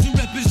dogs and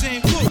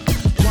represent crew.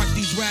 Watch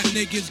these rap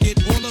niggas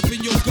get all up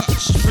in your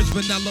guts. Rich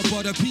vanilla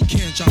butter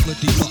pecan chocolate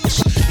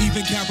deluxe.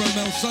 Even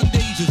caramel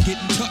sundaes is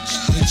getting touched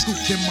and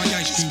scooped in my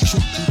ice cream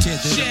truck. Who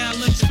tears it up?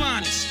 Shaolin's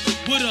finest.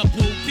 What up,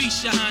 boo?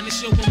 Peace, your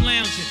highness, yo, I'm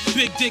lounging.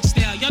 Big dick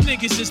style, y'all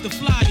niggas is the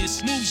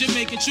flyers. Moves you're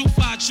making, true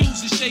fire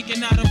chooses,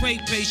 shaking out a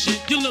rape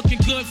patient. You're looking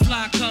good,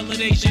 fly colored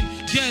Asian.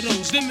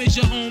 Ghettos, them is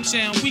your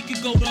hometown. We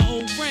could go the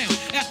whole round.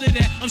 After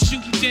that, I'm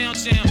shooting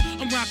downtown.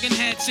 I'm rocking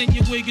hats and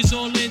your wig is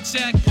all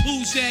intact.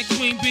 Who's that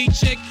queen bee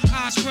chick?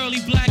 Eyes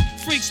pearly black.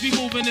 Freaks be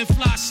moving in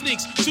fly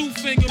sneaks.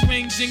 2-finger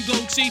rings and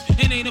gold teeth.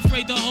 And ain't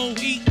afraid to whole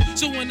eat.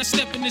 So when I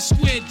step in the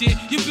square, dear,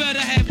 you better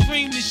have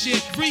cream this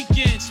shit.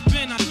 Weekends,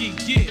 Ben I get,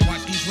 yeah.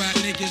 Watch these rap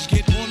niggas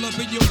get all up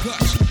in your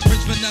guts.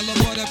 Prince Vanilla,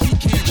 butter,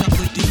 pecan,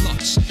 chocolate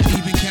deluxe.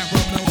 Even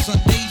caramel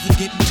sundaes are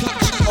getting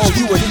touched. Oh,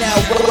 you are now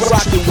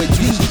rocking with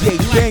DJ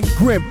Ben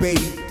Grimm,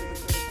 baby.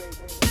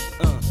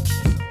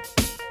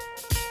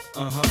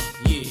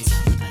 Yeah. It's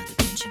all about the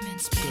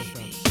Benjamins,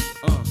 baby.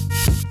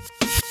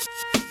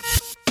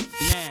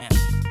 Now,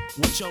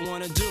 what y'all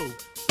wanna do?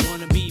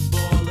 Wanna be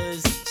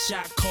ballers,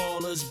 shot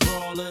callers,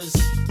 brawlers,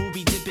 who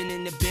be dipping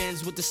in the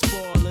bins with the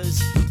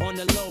spoilers. On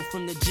the low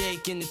from the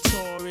Jake and the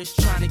Taurus,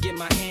 trying to get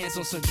my hands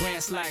on some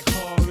grants like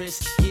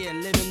Horace. Yeah,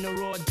 living the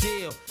raw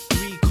deal.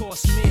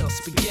 3-course meal,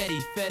 spaghetti,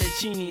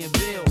 fettuccine, and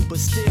veal. But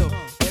still,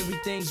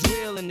 everything's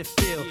real in the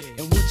field.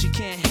 And what you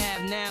can't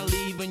have now,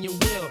 leave when you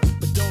will.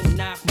 But don't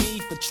knock me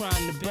for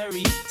trying to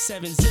bury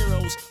 7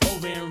 zeros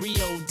over in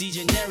Rio de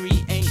Janeiro.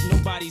 Ain't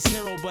nobody's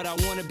hero, but I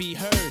wanna be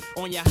heard.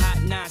 On your hot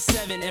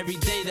 9-7 every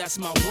day, that's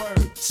my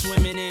word.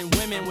 Swimming in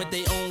women with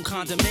their own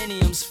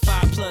condominiums.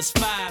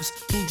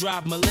 5+5s who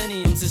drive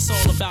millenniums. It's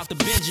all about the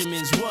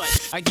Benjamins.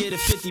 What? I get a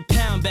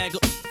 50-pound bag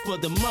for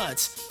the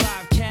mutts.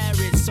 5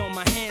 carats on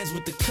my hands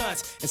with the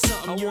cuts. And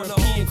something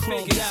European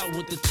chromed out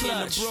with the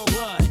clutch.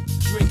 What?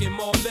 Drinking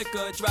more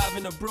liquor,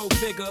 driving a bro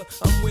bigger.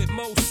 I'm with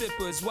mo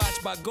sippers,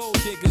 watched by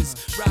gold diggers.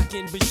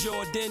 Rocking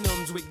Bajor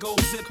denims with gold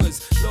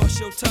zippers. Lost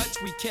your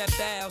touch, we kept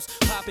ours.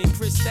 Popping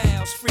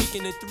crystals,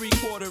 freaking the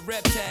 3/4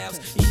 reptiles.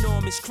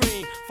 Enormous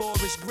cream,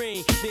 forest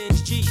green.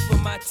 Benz G for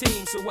my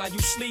team, so while you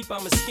sleep,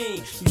 I'm a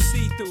scheme. You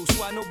see through,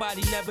 so why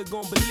nobody never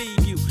gonna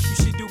believe you. You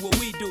should do what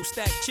we do,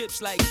 stack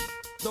chips like.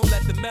 Don't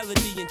let the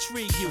melody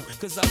intrigue you,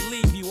 cause I'll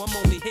leave you. I'm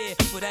only here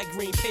for that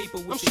green paper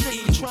with I'm the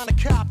strictly eagle. trying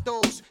to cop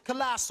those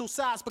colossal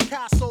size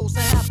Picassos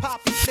and have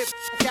Poppy flip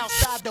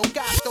outside those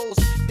gatos.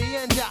 The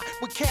end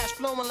with cash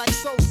flowing like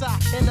Sosa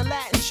and the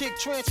Latin chick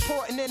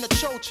transporting in a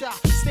chocha.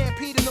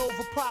 Stampeding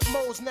over pop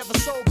modes, never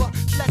sober.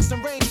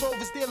 Flexing Range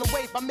Rovers, dealing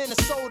weight by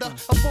Minnesota.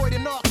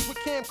 Avoiding arcs with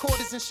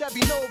camcorders and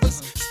Chevy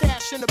Novas.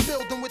 Stash in the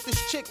building with this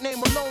chick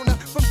named Alona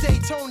from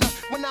Daytona.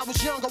 When I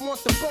was young, I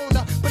want the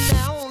boner, but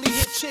now I only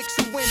hit chicks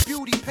who win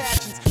beauty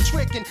pageants,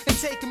 tricking and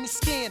taking me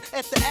skiing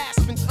at the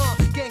Aspens.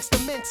 Gangsta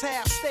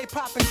mental, stay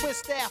popping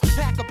crystal.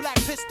 Pack a black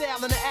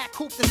pistol in the act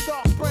coupe that's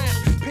dark brown.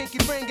 Pinky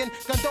ringing,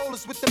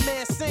 gondolas with the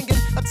man singing.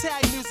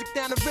 Italian music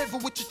down the river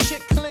with your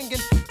chick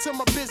clinging to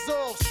my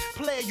bizzles.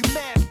 Player, you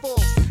mad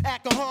fools.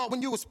 Acting hard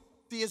when you was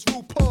as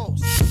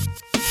RuPaul's.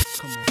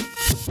 Come on.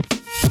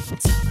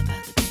 It's all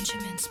about the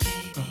Benjamins,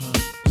 baby.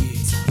 Yeah.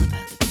 It's all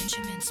about the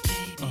Benjamins,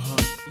 baby.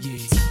 Yeah.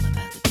 It's all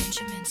about the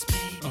Benjamins,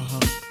 baby.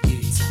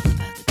 Yeah. It's all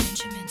about the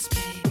Benjamins,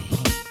 baby.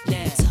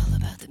 Yeah. It's all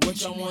about the Benjamins, what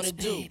y'all wanna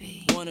do?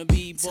 Wanna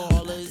be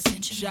ballers,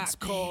 shot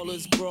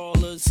callers,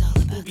 brawlers,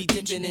 who be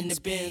dipping in the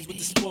bins with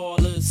the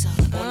spoilers.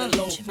 On the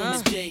low from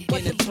the Jake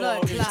and the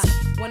Taurus.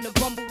 Wanna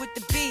rumble with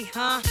the B,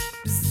 huh?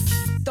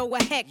 Throw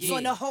a hex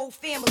on the whole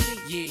family.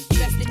 Yeah.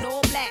 Dressed in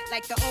all black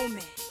like the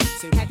omen.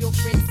 Have your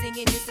friends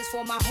singing, this is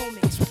for my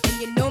homies.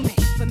 And you know me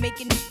for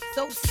making me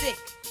so sick.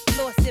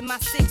 Lost in my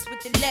 6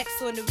 with the Lex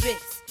on the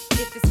wrist.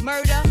 If it's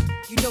murder,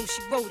 you know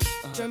she wrote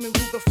it. German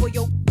Ruger for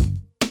your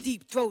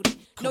deep throated.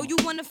 Know you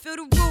wanna feel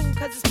the room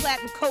cause it's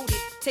platinum coated.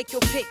 Take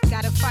your pick,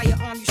 got a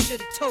firearm, you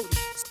should've told it.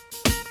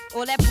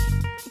 All that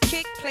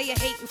kick, player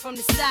hating from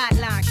the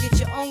sideline. Get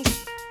your own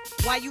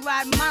while you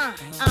ride mine.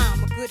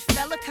 I'm a good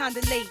fella,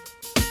 kinda late.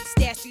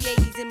 Stash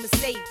 380s in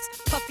Mercedes.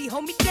 Puffy,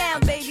 hold me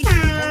down, baby.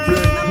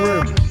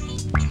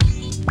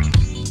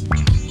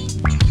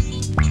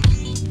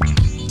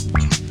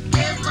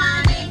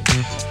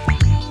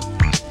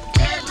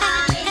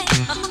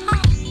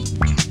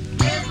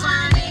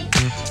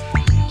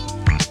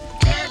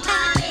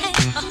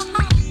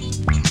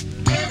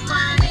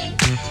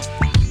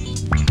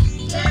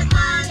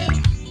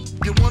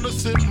 You wanna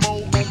sip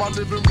more on my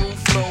living room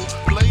floor?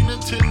 Play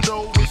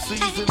Nintendo with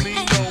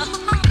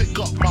Seasonino. Pick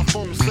up my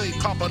phone, say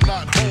Papa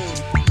not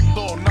home.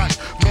 All night,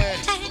 mad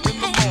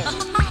in the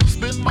morning.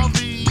 Spin my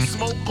V,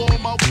 smoke all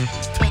my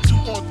tattoo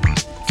on,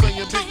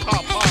 saying Big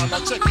Papa. Now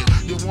check it.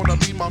 You wanna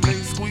be my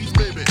main squeeze,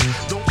 baby?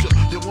 Don't you?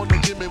 You wanna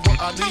give me what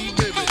I need,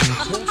 baby?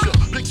 Won't you?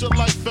 Picture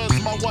life as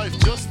my wife,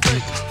 just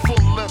think.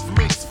 Full left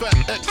mix, fat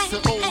X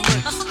and old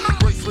links.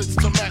 Bracelets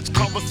to match,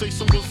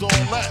 conversation was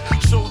all that.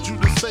 Showed you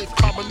the safe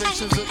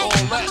combinations and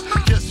all that.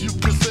 Guess you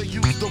could say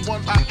you's the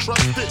one I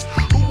trusted.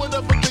 Who would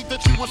ever think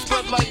that you would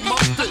spread like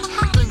mustard?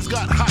 Things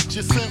got hot,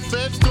 you sent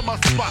feds to my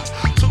spot.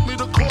 Took me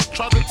to court,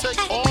 tried to take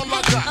all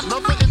I got.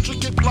 Another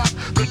intricate plot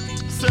that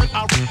said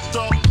I ripped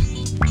up.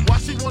 Why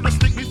she wanna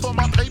stick me for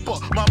my paper?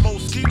 My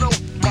Moschino,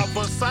 my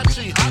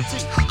T.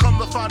 Come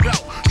to find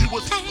out, you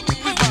was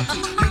everybody.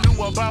 You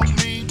knew about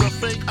me, the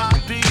fake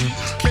ID.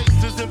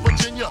 Cases in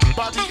Virginia,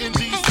 body in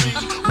DC.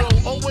 Well,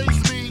 always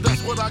me,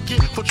 that's what I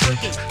get for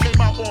tricking. Came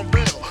out on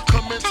bail,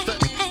 commenced to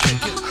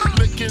kicking.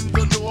 Licking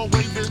the door,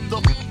 waving the...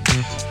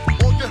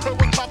 All you heard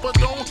was Papa,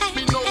 don't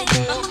be no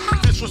more.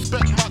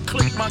 Disrespect my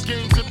clique, my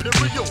game's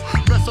imperial.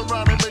 Mess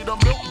around and made a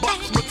milk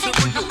box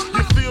material.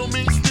 You feel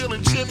me?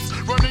 Stealing chips,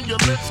 running your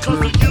lips,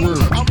 cause of you.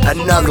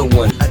 Another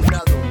one.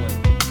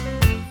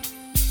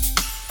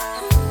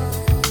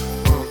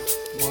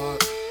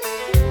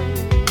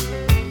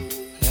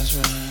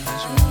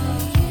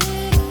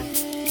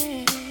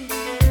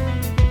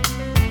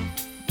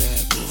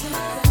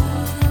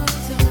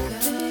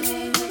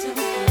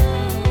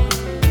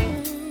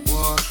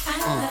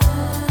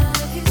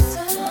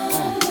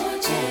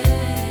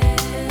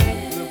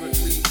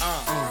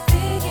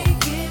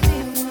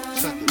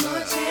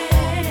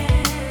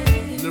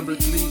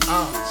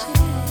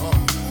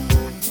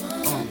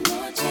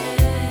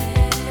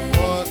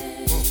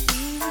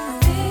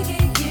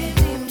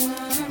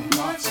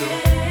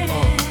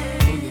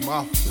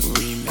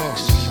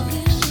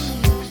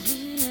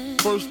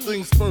 First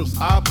things first,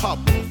 I pop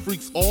her,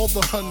 freaks all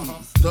the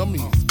honeys,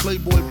 dummies,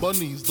 playboy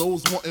bunnies,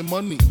 those wanting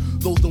money.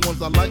 Those the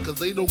ones I like, cause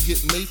they don't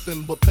get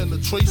Nathan but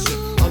penetration.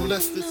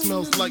 Unless it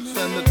smells like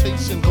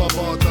sanitation.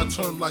 Garbage, I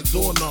turn like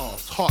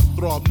doorknobs. Heart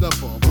throb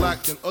never,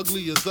 black and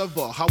ugly as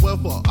ever.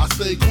 However, I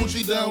stay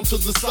Gucci down to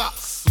the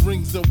socks.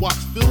 Rings and watch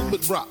filled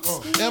with rocks.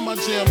 And my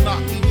jam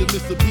knocking your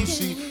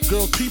Mitsubishi.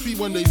 Girls pee-pee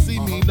when they see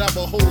me.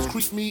 Navajos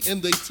creep me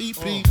in they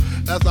teepee.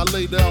 As I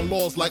lay down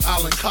laws like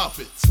Island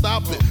Coppet.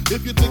 Stop it,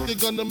 if you think they're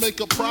gonna make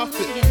a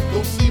profit.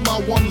 Don't see my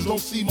ones, don't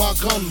see my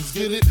guns.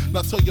 Get it?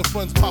 Now tell your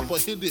friends Papa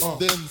hit it,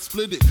 then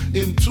split it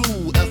in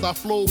two. As I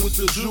flow with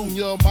the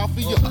Junior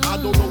Mafia. I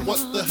don't know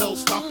what the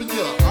hell's stopping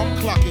ya. I'm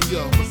clocking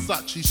ya,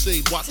 Versace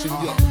shade watching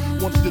ya.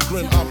 Once you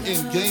grin, I'm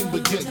in, game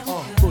begins.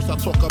 First I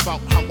talk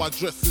about how I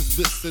dress is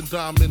this and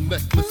diamond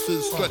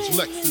necklaces, stretch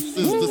Lexuses.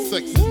 The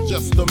sex is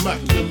just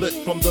immaculate.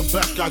 From the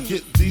back I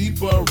get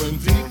deeper and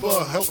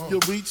deeper. Help you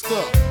reach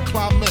the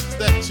climax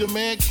that your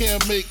man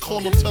can't make. Call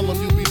him, tell him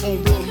you be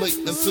home real late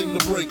and sing the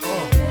break.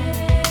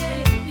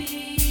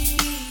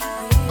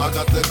 I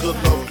got that good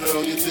love,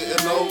 girl, you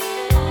didn't know.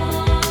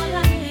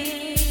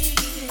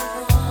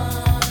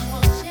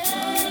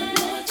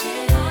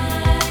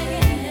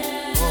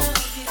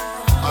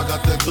 I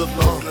got that good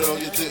love, girl,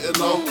 you didn't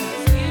know.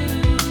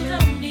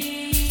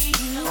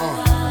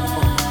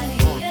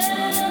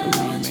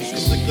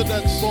 Sick of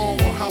that song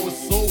on how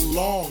it's so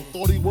long.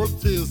 Thought he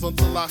worked his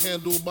until I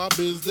handled my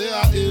biz. There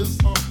I is,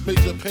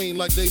 major pain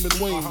like Damon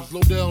Wayans.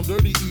 Low down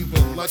dirty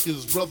even like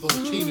his brother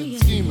Keenan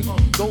scheming.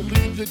 Don't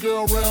leave your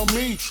girl around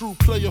me, true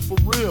player for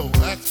real.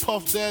 Axe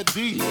Puff Dad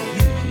D. You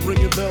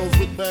ringing bells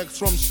with bags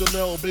from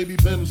Chanel. Baby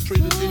Ben's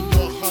traded in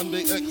your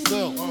Hyundai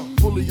XL.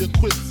 Fully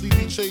equipped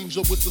CD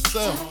changer with the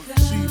cell.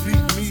 She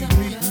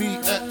beat me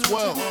at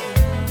 12.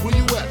 Where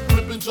you at?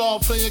 Flipping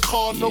job, playing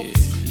car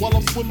notes. While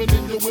I'm swimming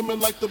in your women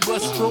like the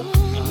breaststroke.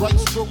 Right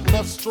stroke,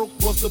 left stroke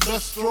was the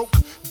best stroke.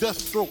 Death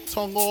stroke,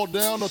 tongue all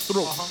down her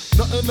throat.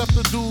 Nothing left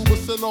to do but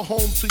send her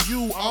home to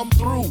you. I'm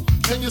through.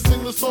 Can you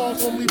sing the song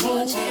for me,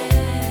 boo?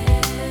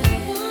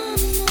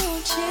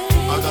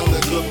 I got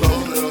that good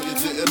love, girl, you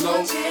didn't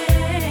know.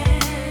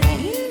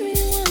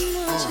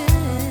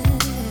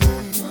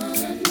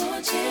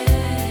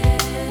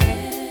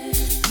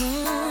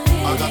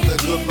 I got that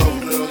good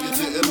love, girl, you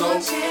didn't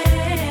know.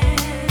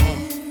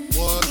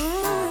 What?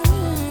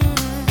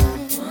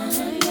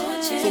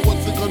 So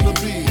what's it gonna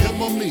be,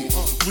 him or me?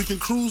 We can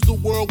cruise the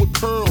world with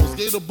pearls,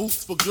 gator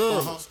boots for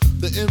girls.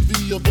 The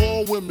envy of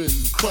all women,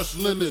 crushed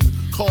linen,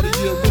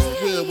 Cartier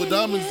wristwear with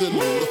diamonds in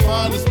them. The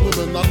finest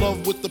women I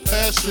love with the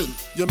passion.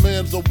 Your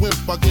man's a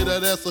wimp, I get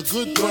that ass a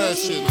good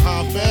thrashing.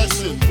 High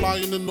fashion,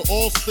 flying into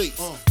all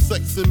states.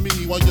 Sexing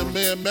me while your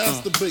man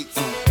masturbates.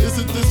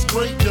 Isn't this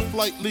great? Your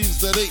flight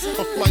leaves at 8,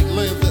 my flight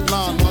lands at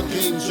 9. My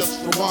game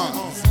just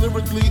rewinds.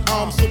 Lyrically,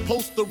 I'm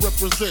supposed to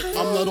represent.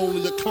 I'm not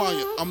only a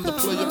client, I'm the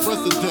player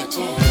president.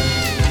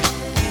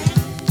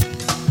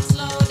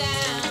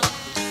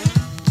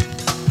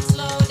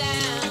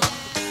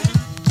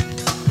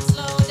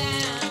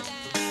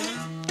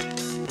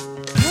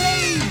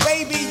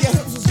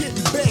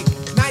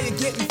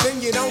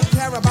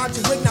 About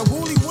your wig. Now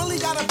Wooly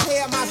got a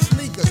pair of my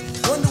sneakers.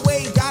 Wonder where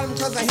he got them,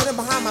 cause I hit him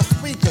behind my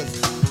speakers.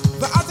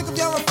 The object of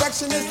your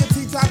affection is the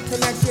T-top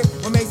connection.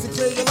 What makes it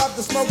clear you love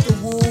to smoke the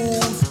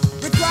wolves.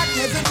 The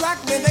crackheads and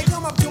black men, they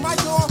come up to my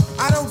door.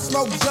 I don't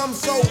smoke jump,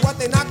 so what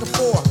they knocking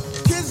for?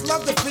 Kids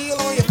love to feel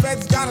on your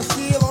feds, got a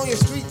seal on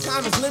your street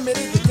time is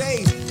limited to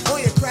days.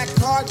 On your crack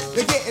card,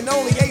 they're getting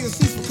only A's and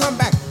C's for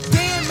comeback.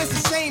 Damn,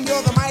 Mrs. Shane,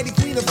 you're the mighty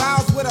queen of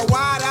vows with a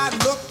wide-eyed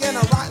look and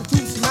a rotten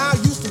tooth smile.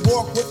 Used to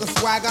walk with a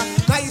swagger,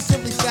 now you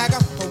simply stagger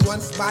from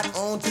one spot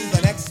on to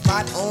the next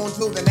spot, on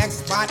to the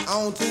next spot,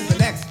 on to the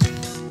next.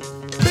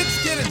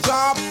 Bitch, get a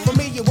job, for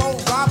me you won't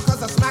rob,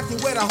 cause I smack you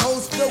with a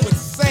hose filled with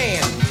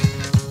sand.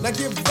 Now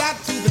give that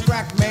to the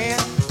crack man.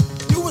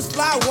 You was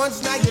fly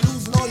once, now you're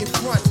losing all your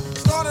fronts.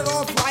 Started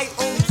off light,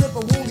 only tip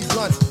of woolly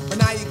blunts, but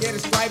now you get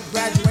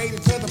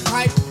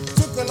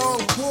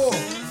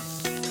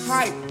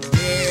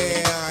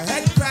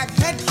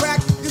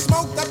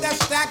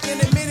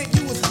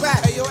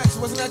that? Hey, yo, X,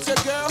 wasn't that your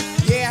girl?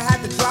 Yeah, I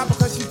had to drop her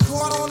because she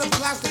caught on the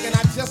plastic and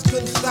I just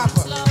couldn't stop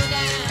her. Slow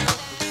down.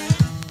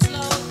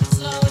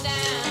 Slow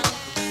down.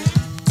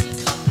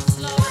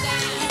 Slow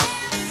down.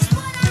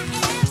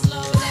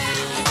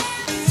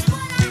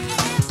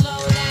 Slow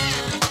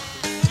down.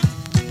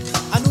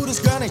 I knew this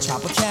girl named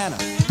Tropicana.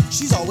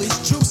 She's always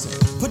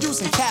juicing,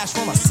 producing cash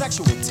from a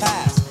sexual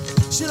task.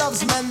 She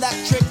loves men that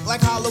trick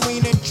like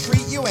Halloween and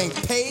treat. You ain't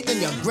paid, then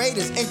your grade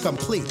is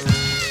incomplete.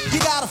 You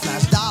gotta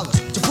flash dollars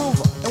to prove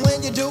her, and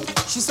when you do,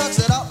 she sucks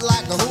it up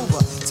like a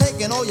Hoover,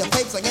 taking all your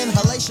papes like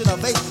inhalation of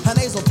vape. Her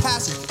nasal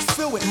passage is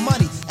filled with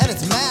money, and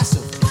it's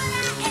massive.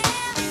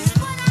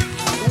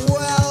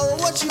 Well,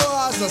 what you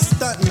are is a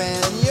stunt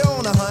man. You're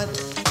on a hunt,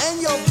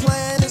 and your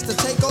plan is to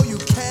take all you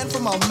can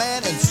from a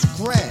man and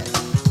scram.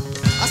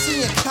 I seen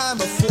your kind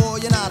before,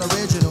 you're not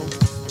original.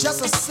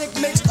 Just a sick,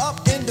 mixed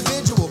up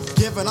individual,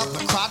 giving up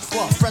the crotch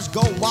for a fresh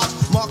gold watch,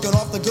 marking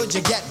off the good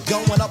you get,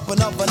 going up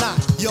another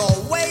notch. Your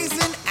ways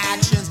and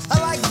actions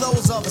are like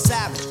those of a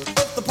savage.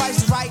 If the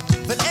price is right,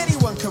 then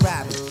anyone can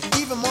rap it.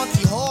 Even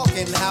Monty Hall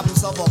can have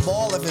himself a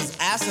ball if his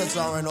assets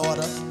are in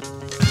order.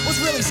 What's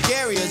really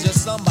scary is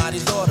just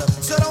somebody's daughter.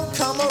 So don't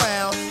come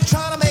around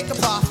trying to make a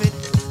profit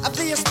at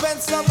the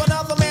expense of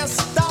another man.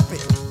 Stop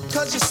it,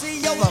 cause you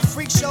see, you're the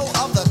freak show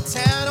of the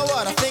town. Or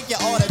what I think you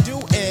ought to do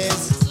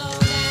is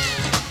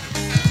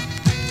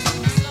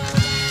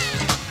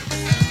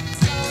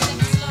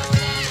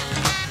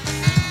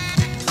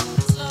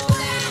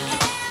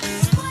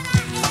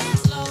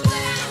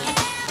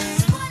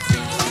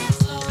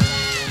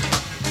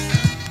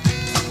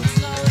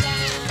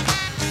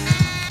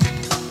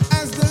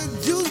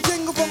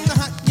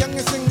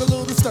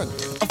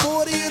a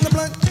 40 in the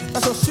blunt,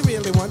 that's all she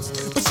really wants.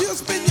 But she'll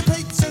spin your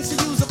paint since you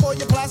use up all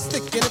your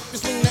plastic. And if you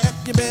swing the F,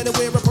 you better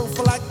wear a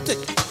prophylactic.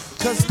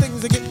 Cause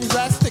things are getting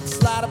drastic.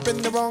 Slide up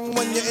in the wrong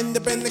one, you end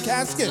up in the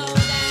casket.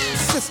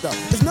 Sister,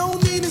 there's no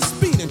need in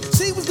speeding.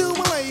 She was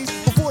doing lays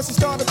before she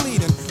started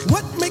bleeding.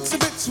 What makes a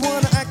bitch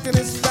wanna act in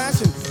this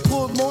fashion?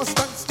 Pulled more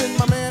stunts than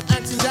my man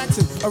Action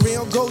Jackson. A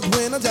real gold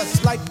winner,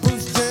 just like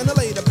Bruce Jenner.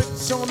 Laid a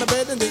bitch on the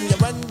bed and then you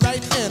run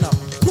right in her.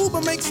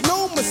 Cuba makes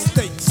no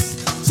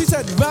mistakes. She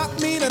said, rock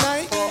me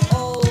tonight. For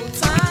old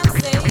time's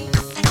sake.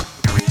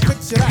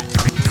 Picture that.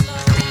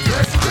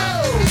 Let's go.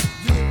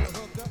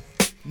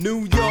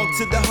 New York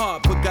to the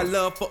heart, but got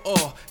love for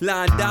all.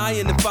 Line die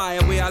in the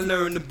fire where I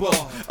learned the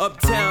ball.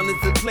 Uptown is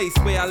the place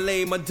where I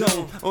lay my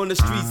dome. On the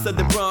streets of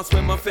the Bronx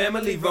where my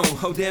family roam.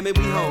 Oh damn it,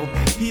 we home.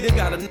 Peter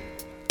got a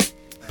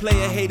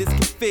player haters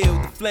can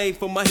feel the flame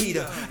from my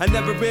heater. I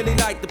never really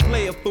liked to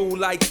play a fool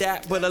like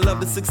that, but I love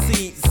to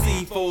succeed.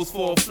 See foes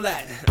fall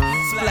flat,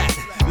 splat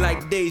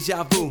like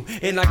deja vu.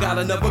 And I got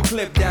another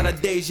clip down a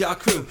deja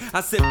crew.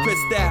 I said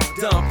pissed out,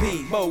 Don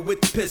P, Mo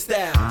with the pissed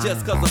out.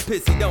 Just cause I'm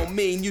pissy don't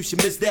mean you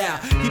should miss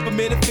out. Keep them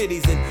in the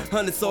 50s and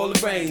hundreds all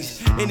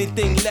arranged.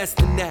 Anything less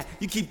than that,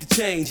 you keep the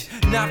change.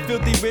 Not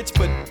filthy rich,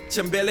 but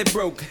I'm barely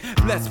broke.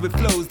 Blessed with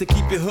flows that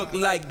keep you hooked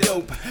like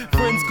dope.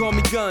 Friends call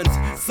me guns,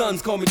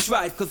 sons call me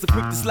trife. Cause I'm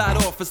quick to slide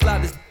off and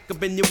slide this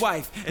up in your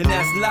wife. And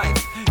that's life,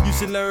 you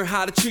should learn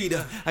how to treat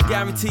her. I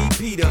guarantee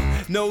Peter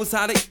knows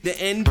how to the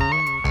end.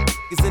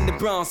 Is in the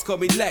Bronx, call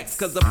me Lex,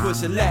 cause I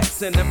push a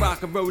Lex, and I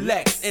rock a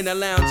Rolex, and I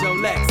lounge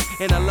on Lex,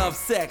 and I love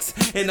sex,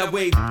 and I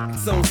wave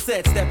on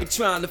sets that be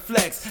trying to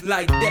flex,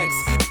 like Dex.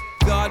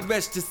 God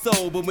rest your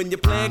soul, but when you're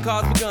playing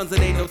cards with guns, it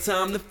ain't no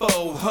time to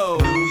fold. Ho,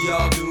 New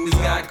York, it's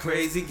got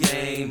crazy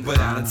game, but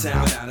out of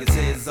town,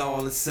 it's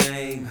all the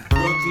same.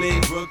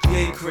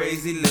 Brooklyn,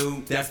 crazy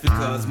loot. That's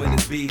because when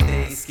it's beat,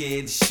 they ain't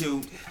scared to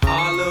shoot.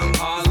 Harlem,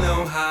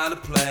 how to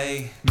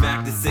play.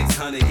 Mac to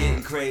 600,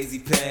 getting crazy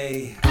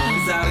pay.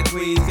 Cause out of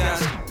Queens, got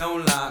shit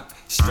on lock.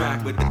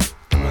 Strapped with the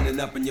running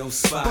up in your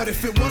spot. But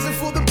if it wasn't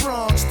for the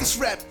Bronx, this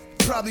rap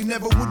probably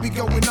never would be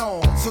going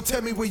on. So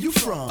tell me where you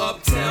from.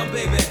 Uptown,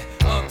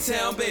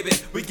 baby,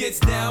 we gets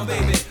down,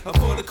 baby, up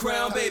for the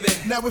crown, baby.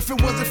 Now if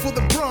it wasn't for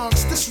the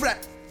Bronx, this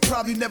rap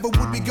probably never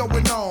would be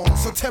going on.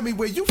 So tell me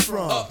where you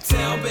from.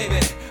 Uptown,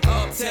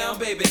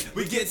 baby,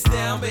 we gets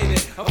down, baby,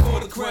 up for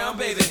the crown,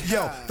 baby.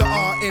 Yo, the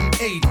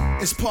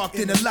RM80 is parked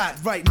in a lot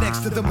right next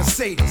to the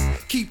Mercedes.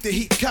 Keep the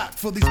heat cocked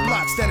for these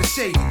blocks that are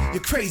shady.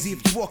 You're crazy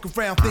if you walk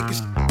around thinking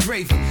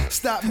gravy.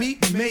 Stop me?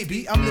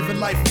 Maybe. I'm living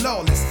life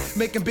flawless,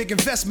 making big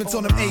investments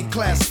on them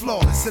A-class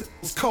flawless. And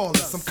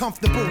callers, I'm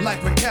comfortable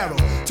like Recaro.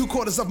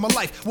 2/4 of my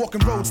life,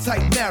 walking roads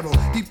tight and narrow.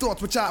 Deep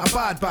thoughts which I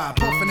abide by.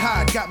 Puff and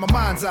hide, got my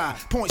mind's eye.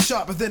 Point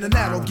sharper than an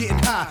arrow, getting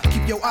high.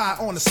 Keep your eye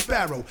on the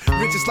sparrow.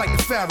 Riches like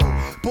the pharaoh.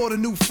 Bought a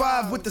new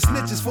 5 with the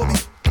snitches for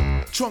these.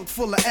 Trunk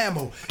full of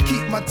ammo.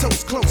 Keep my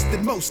toes close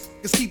than most.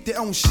 Cause keep their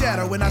own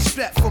shadow. And I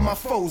strap for my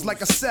foes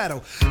like a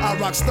saddle. I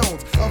rock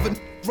stones, other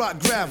rock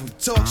gravel.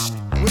 Talk shit,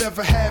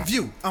 whatever have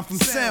you. I'm from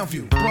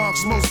Soundview,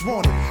 Bronx most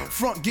wanted.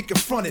 Front get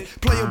confronted.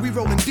 Player we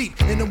rolling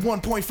deep in the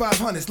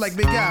 1.500s. Like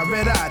big eye,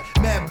 red eyed,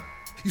 mad.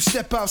 You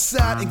step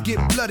outside and get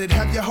blooded.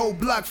 Have your whole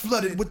block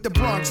flooded with the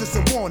Bronx, it's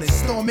a warning.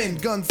 Storm in,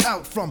 guns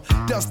out from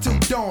dusk till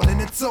dawn.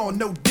 And it's on,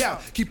 no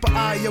doubt. Keep an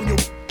eye on your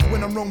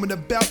when I'm roaming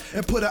about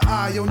and put an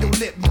eye on your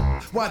lip.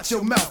 Watch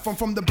your mouth. I'm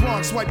from the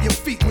Bronx. Wipe your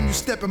feet when you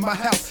step in my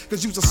house.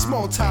 Cause you's a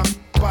small time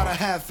about a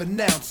half an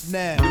ounce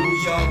now. New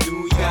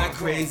York got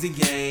crazy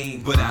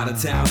game. But out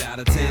of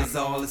town's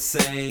all the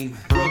same.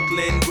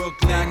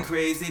 Brooklyn,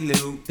 crazy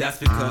loot. That's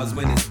because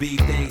when it's beef,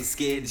 they ain't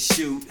scared to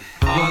shoot.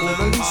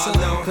 Harlem,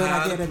 could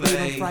I get a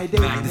date on Friday?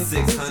 Back to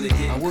 600,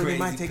 getting I wouldn't crazy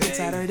mind taking pay.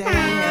 Saturday.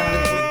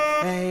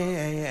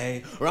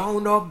 Hey.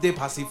 Round up the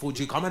posse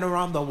Fuji coming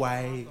around the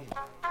way.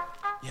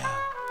 Yeah,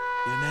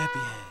 you're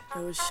nappy head.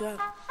 Oh, what's up?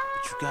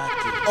 What you got to?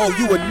 Oh,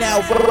 you are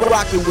now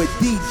rocking with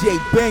DJ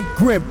Ben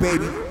Grimm,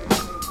 baby.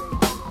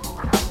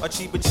 A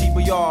cheaper,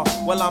 y'all.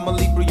 Well, I'm a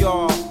Libra,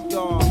 y'all.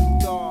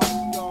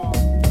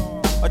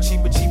 A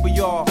cheaper,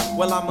 y'all.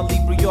 Well, I'm a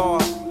Libra,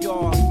 y'all.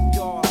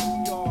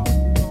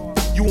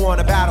 You on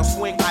a battle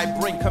swing, I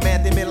bring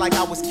commanding men like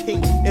I was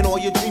king. In all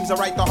your dreams, I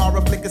write the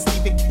horror flick of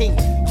Stephen King.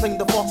 Cling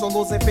the forks on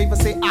those in favor,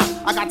 say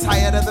I got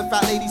tired of the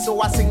fat lady,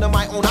 so I sing to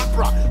my own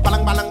opera.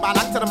 Balang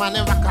to the man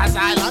in Rikers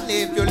Island.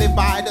 If you live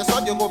by the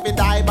sun, you're going to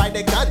die by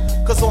the gun.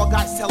 Cause all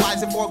guys tell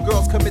lies and 4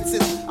 girls commit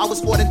sins. I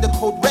was ordered the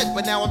code red,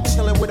 but now I'm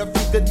chilling with a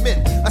few good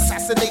men.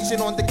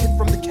 Assassination on the kid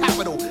from the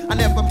capital. I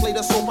never played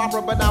a soap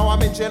opera, but now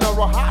I'm in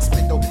general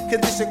hospital.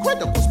 Condition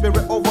critical,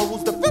 spirit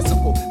overrules the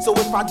physical. So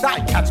if I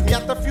die, catch me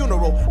at the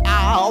funeral.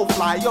 I'll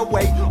fly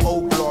away,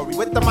 oh glory.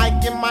 With the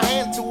mic in my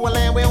hand to a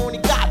land where only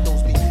God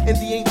knows me. And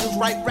the angels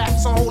write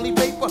raps on holy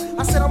paper.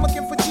 I said I'm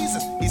looking for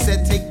Jesus. He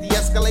said take the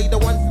escalator,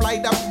 1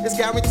 flight up. It's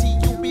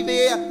guaranteed you'll be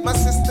there. My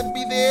sister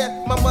be there,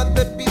 my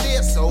mother be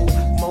there. So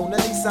Mona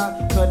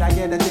Lisa, could I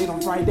get a date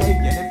on Friday?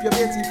 And if you're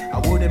busy, I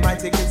wouldn't mind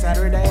taking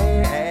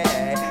Saturday.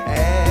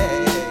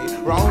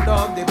 Round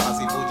up the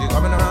posse Fuji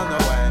coming around the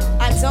way.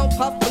 I don't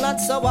puff blunt,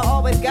 so I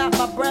always got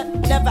my breath.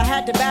 Never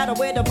had to battle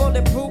with a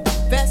bulletproof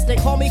vest. They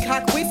call me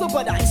cockweasel,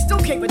 but I still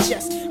keep a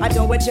chest. I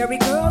don't wear Jerry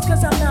girls,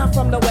 cause I'm not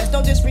from the West.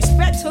 No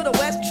disrespect to the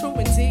West, true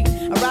indeed.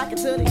 I rock it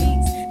to the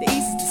East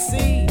is the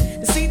sea.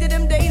 The sea to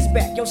them days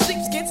back, yo,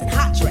 sheepskins and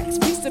hot tracks.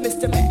 Peace to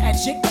Mr.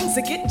 Magic, things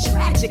are getting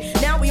tragic.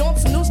 Now we on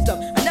some new stuff,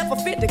 I never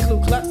fit the Ku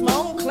Klux. My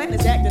own clan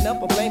is acting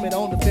up, I blame it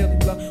on the Philly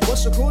blood.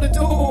 What's your crew to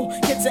do?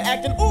 Kids are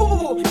acting,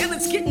 ooh, ill,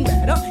 it's getting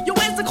better. Yo,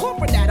 where's the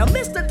corporate at? I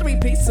missed the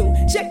 3-piece suit.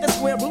 Check the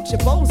square root, your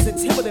bows and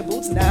Timberland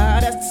boots. Nah,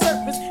 that's the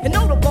surface. And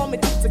no, the bomb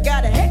it I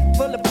got a head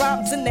full of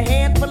problems in the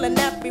hand full of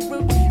nappy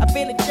root. I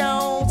feel it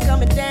Jones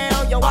coming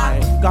down, yo, I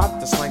got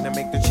the slang to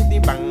make the chitty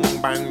bang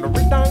bang, the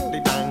ridang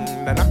de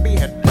dang, the nappy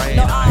head brain.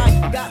 No,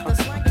 I got the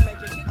slang to make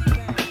the chitty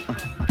bang.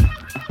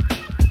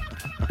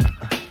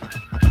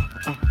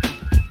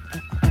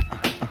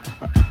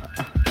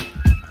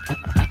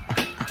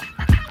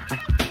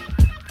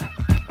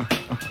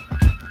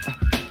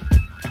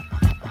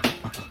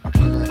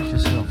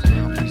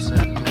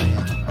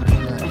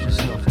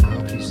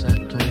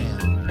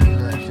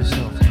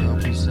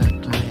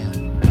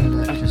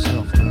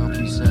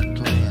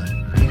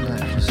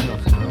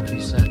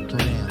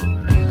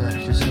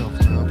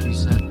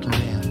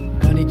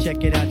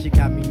 Check it out, you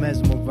got me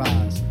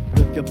mesmerized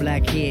with your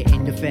black hair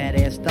and your fat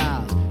ass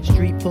styles.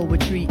 Street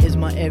poetry is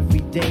my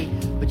everyday,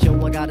 but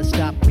yo, I gotta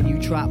stop when you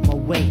drop my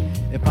weight.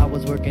 If I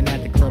was working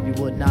at the club, you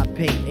would not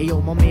pay. Hey yo,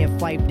 my man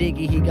Fife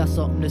Diggy, he got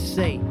something to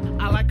say.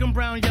 I like them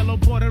brown, yellow,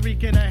 Puerto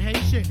Rican, or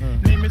Haitian.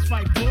 Name is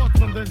Fife Dog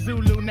from the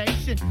Zulu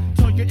Nation.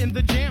 Told you in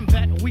the jam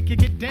that we could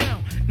get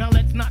down. Now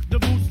let's knock the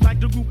boots like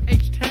the group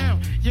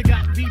H-Town. You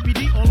got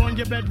BBD all on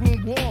your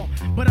bedroom wall,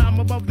 but I'm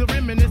above the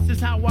rim and this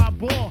is how I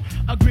ball.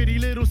 A gritty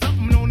little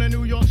something on the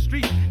New York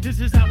street. This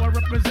is how I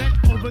represent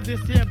over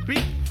this here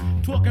beat.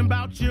 Talking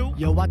about you.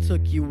 Yo, I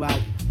took you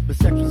out, but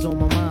sex was on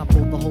my mind for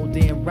the whole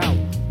damn route.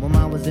 My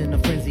mind was in a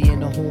frenzy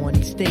in a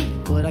horny state,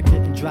 but I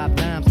couldn't drop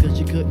dimes cause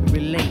you couldn't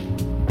relate.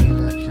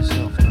 Relax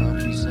yourself, girl,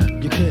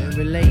 reset. You couldn't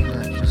relate.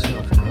 Relax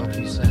yourself, girl,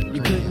 reset.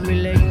 You couldn't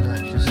relate.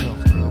 Relax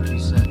yourself, girl,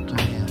 reset.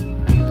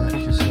 Relax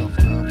yourself,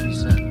 girl,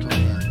 reset.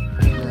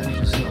 Relax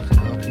yourself,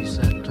 girl,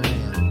 reset.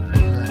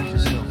 Relax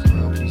yourself,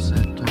 girl,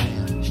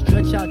 reset.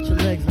 Stretch out your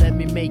legs, let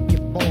me make you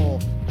fall.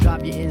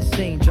 Drive you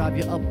insane, drive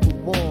you up the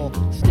wall.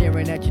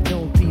 Staring at your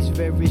dome piece,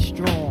 very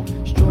strong.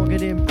 Stronger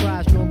than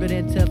pride, stronger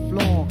than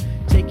Teflon.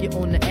 Take you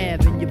on the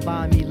Ave and you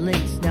buy me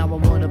links. Now I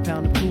want a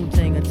pound of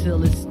Poontang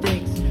until it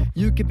stinks.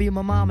 You could be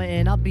my mama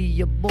and I'll be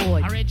your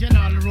boy.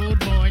 Original road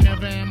boy,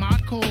 never am I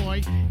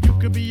coy. You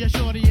could be a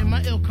shorty in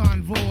my ill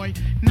convoy.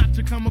 Not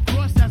to come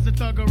across as a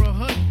thug or a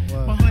hood.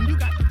 But hun, you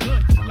got the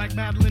goods, like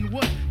Madeline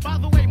Wood. By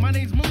the way, my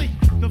name's Malik,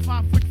 the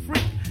 5-foot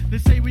freak. They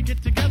say we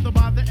get together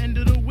by the end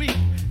of the week.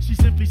 She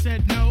simply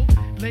said no,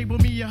 label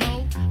me a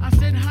hoe. I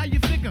said, how you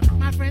figure?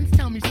 My friends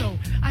tell me so.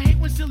 I hate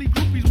when silly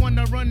groupies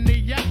wanna run their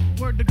yap.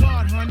 Word to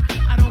God, hun,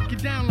 I don't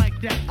get down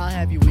like that. I'll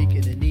have you weak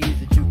in the knees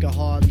that you can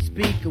hardly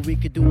speak. Or we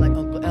could do like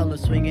Uncle Ella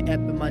swinging up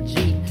in my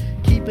Jeep.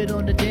 Keep it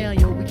on the down,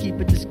 yo, we keep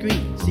it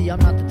discreet. See, I'm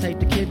not the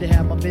type of kid to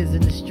have my biz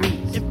in the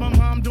streets. If my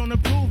mom don't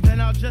approve,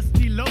 then I'll just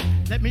elope.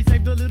 Let me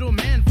save the little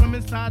man from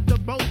inside the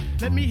boat.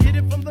 Let me hit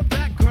it from the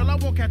back, girl, I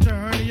won't catch a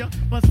hernia.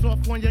 Bust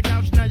off on your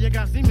couch, now you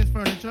got Siemens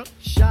furniture.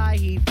 Shy,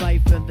 he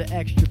Fife, and the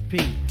extra P.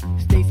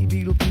 Stacy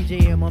Beetle,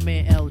 PJ, and my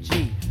man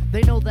LG.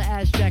 They know the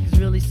abstract is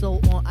really so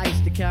on ice.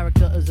 The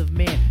character is of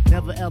man,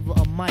 never ever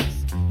a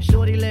mice.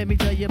 Shorty, let me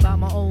tell you about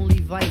my only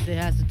vice. It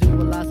has to do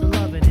with lots of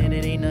loving, and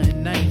it ain't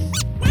nothing nice.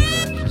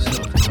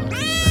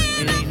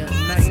 It ain't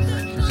nothing nice. It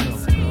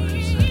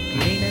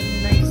ain't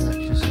nothing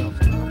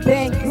nice.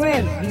 Ben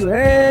Grimm, you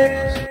heard?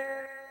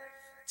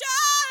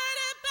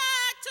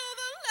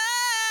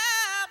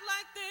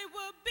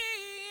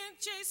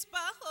 Chased by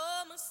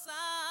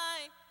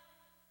homicide.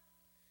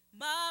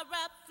 My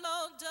rap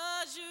flow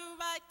does you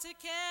right to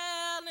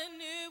kill, and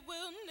it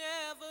will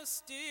never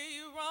steer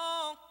you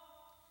wrong.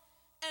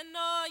 And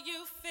all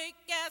you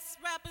fake ass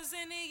rappers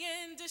in the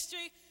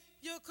industry,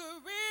 your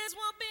careers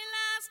won't be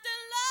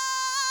lasting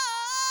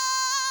long.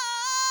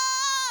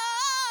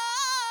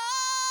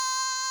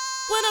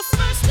 When I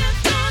first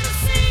stepped on the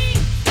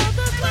scene,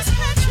 others was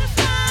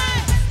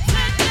petrified.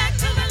 Fled back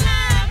to the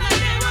lab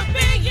like they were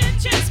being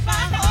chased by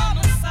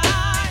homicide.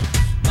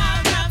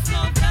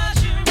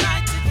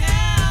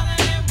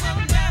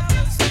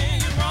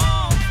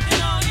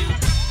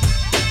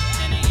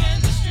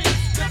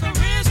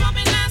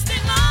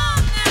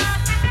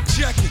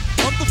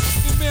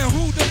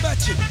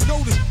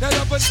 Notice that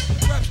other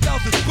rap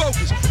styles is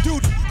bogus.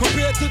 Duty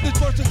compared to this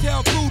versatile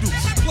voodoo.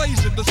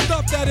 Blazing the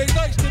stuff that ain't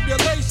nice,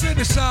 stimulation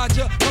inside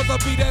ya. Cause I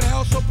be that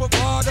house of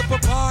provider,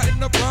 in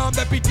the rhyme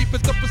that be deep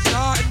as the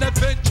facade and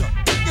adventure.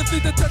 You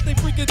see the test they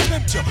freaking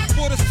tempt ya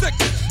for the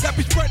sickness that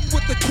be spreading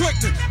with the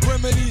quickness.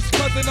 Remedies,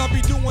 cousin, I be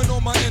doing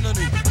on my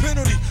enemy.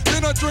 Penalty,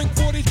 then I drink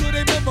 40 to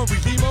their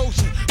memories.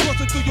 Emotion,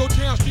 crossing through your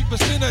town street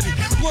vicinity.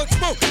 Blood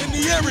smoke in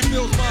the air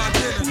reveals my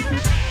identity.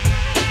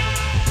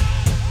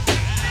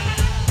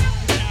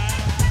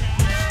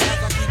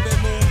 Keep it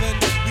moving,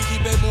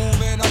 keep it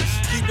moving, and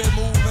keep it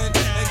moving,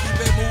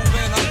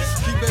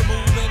 keep it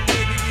moving,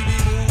 baby, we be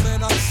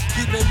moving,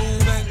 keep it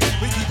moving,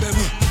 we keep it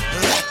moving.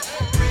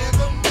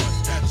 Rhythm,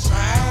 that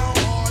sound,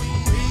 all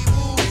these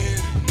people in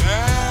it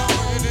now,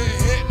 and it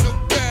hit the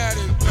bad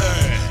and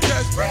bad.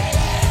 Just breathe.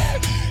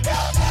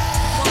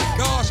 My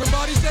God,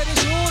 somebody said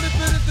it's on, if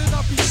it is, then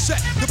I'll be set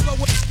to blow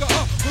a nigga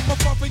up with my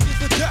bumping is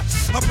the death.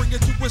 I bring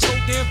it to a so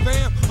damn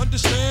fam.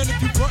 Understand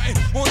if you frontin'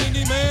 on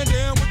any man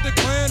down with the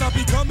clan, I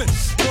be coming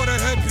for the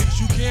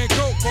headpiece. You can't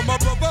go for my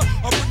brother.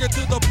 I bring it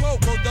to the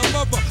pogo, the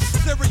mother.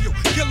 Serial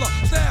killer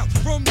style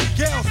from the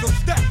gals of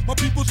stack. My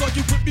peoples, are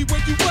you with me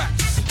where you at?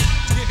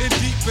 Getting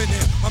deep in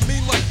it, I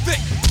mean like thick.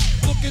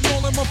 Looking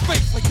all in my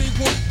face like they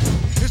want.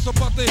 It's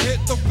about to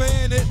hit the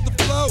fan, hit the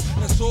flow.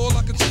 That's all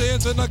I can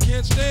stand, and I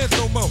can't stand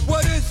no more.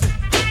 What is it?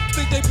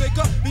 Think they pick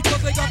up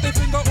because they got their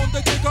finger on the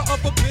trigger of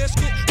a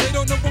biscuit. They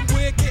don't know I'm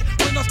wicked.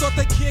 When I start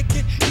they kick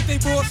it, eat they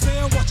raw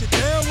sound, watch it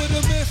down with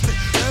a mystic.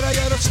 That I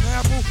got a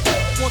snapple,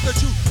 want the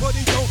juice, but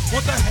he don't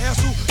want the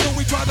hassle. So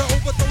we try to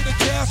overthrow the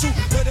castle.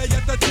 That I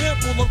at the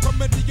temple, I'm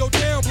coming to your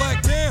down, black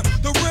damn.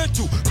 The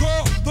rental,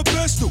 call the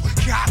pistol.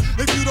 God,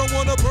 if you don't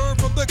wanna burn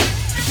from the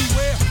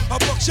beware.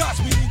 I buck shots,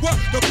 meaning what?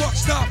 The buck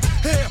stop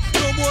here.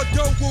 No more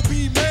dough will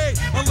be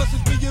made unless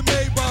it's being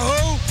made by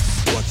who?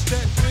 What's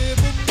that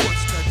rhythm?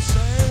 What's that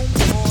sound?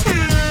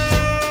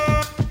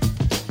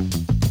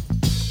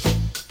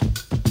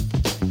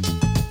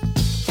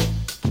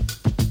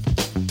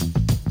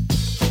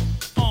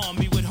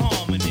 Army with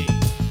harmony.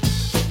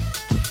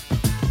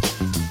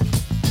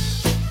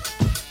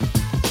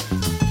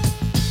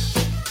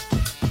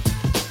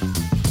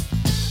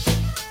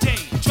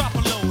 Dave, drop a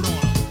load on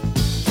 'em.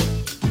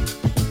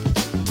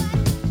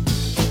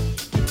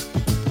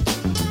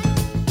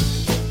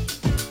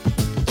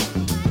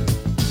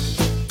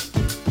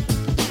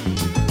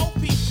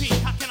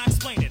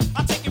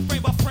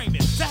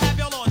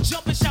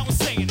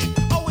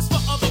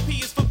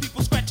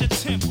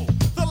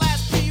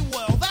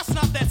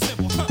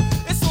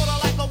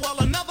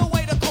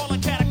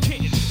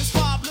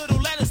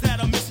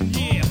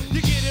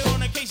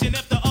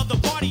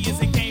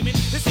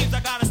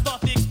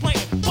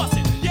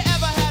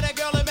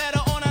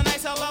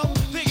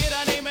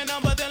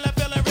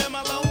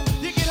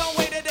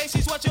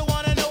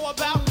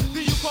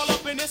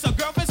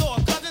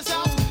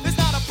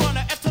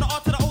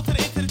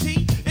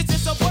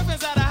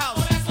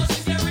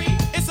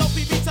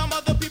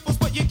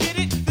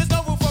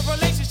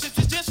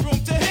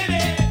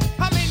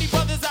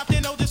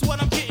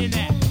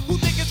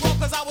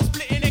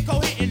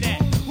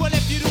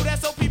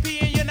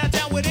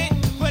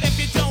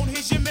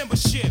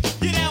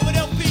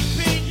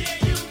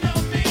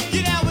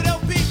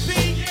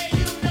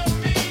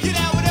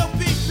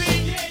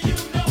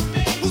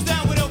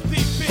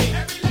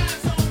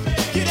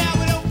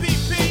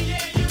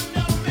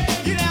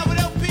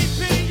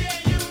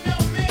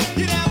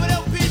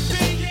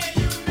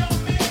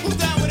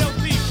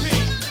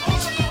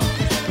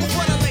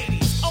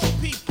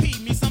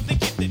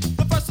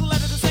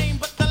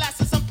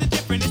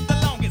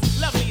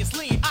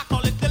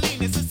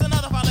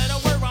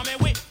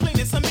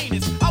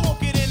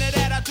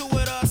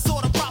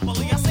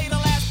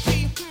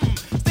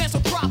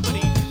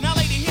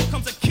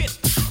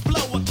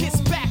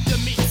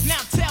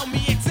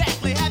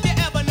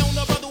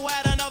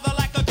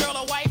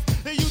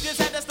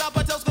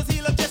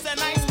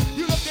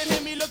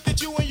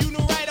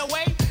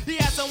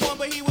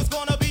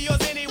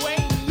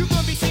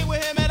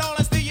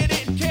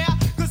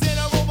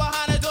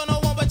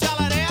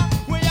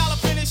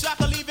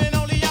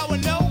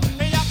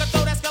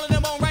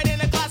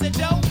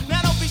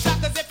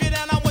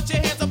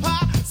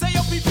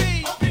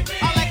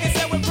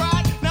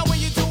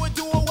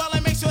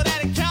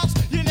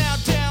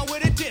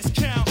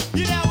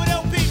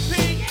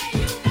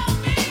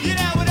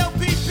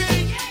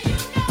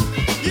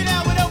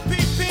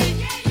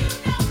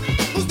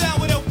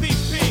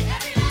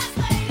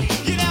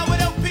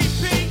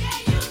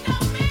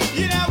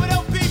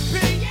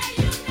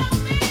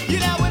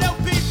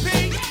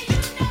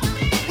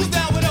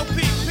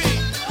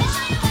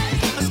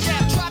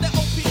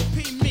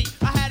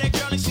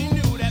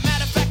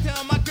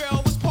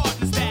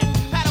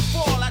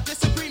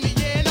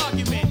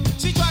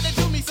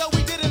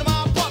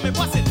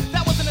 boy, bust it.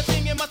 That wasn't a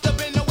thing, it must have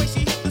been the way she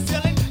hit the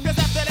ceiling. Cause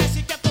after that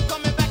she kept on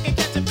coming back and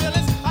catching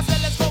feelings. I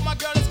said, let's go, my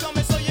girl is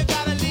coming, so you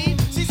gotta leave.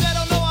 She said,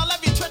 oh no, I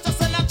love you, Trench. I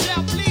said, now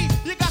child, please.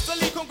 You got to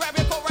leave, come grab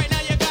your coat right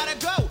now, you gotta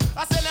go.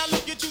 I said, now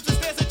look, you choose to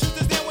stairs and choose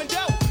to stand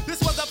window.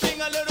 This was a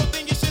thing, a little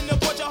thing, you shouldn't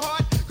have put your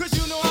heart. Cause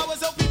you know I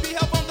was OPP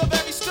help from the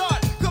very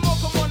start. Come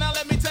on, now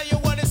let me tell you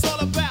what it's all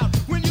about.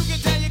 When you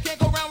get down, you can't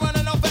go around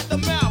running off at the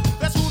mouth.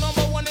 That's rule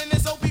number one in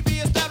this OPP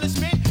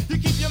establishment. You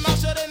keep your mouth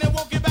shut and it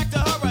won't get back to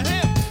her or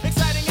him.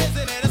 Exciting,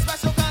 isn't it? A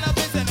special kind of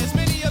business.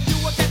 Many of you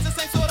will catch the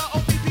same sort of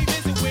OPP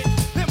visit with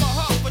him or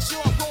her. For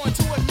sure, I'm going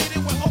to admit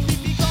it. When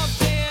OPP comes,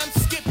 damn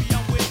Skippy,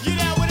 I'm with. You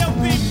down with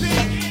OPP?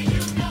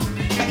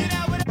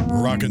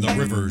 Rocking the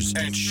rivers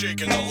and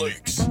shaking the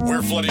lakes.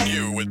 We're flooding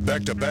you with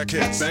back-to-back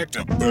hits.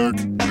 Back-to-back.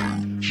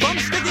 Bum,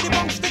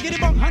 stickity,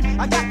 bum, hun.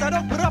 I got that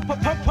up, but I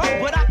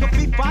could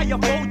be fire,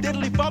 full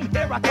diddly bum.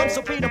 Here I come,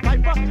 so Peter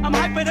Piper. I'm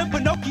hyper than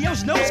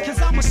Pinocchio's nose,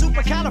 cause I'm a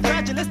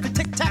supercalifragilistic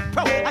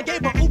tic-tac-pro. I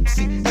gave her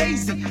oopsie,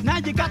 daisy, now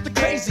you got the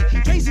crazy.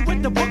 Crazy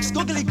with the books,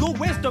 googly goo,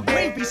 where's the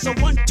gravy? So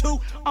 1, 2,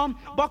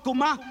 buckle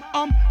my,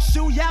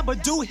 shoe, yabba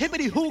do,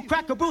 hibbity hoo,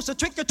 crack a bruise, a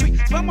trick or treat.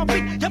 Smell my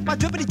beat, yep, I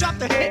drippity drop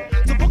the hit.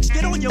 The books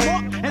get on your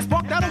walk and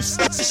spark that old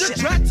stuff. Shit,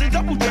 tracks and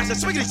double dress, and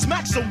swiggity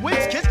smack some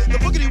wins, kids. The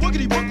boogity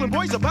woogity Brooklyn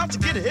boys about to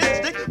get a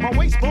hit stick. My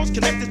waist bone's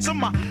connected to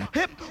my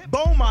hip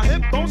bone, my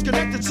hip bone's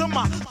connected to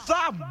my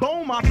thigh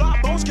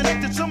bone's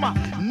connected to my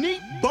knee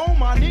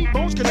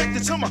bone's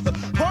connected to my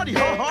party,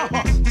 ha.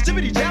 The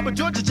jibbity jabber,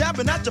 Georgia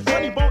jabbing at your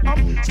funny bone.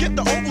 Skip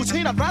the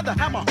Ovaltine, I'd rather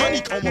have my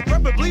honeycomb, or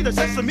preferably the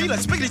sesame,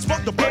 let's spiggity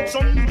spark the blood,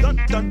 some dun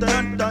dun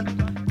dun dun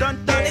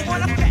dun dun. They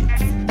wanna pack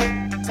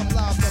some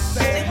love effects.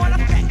 They wanna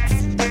pack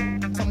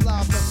some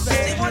love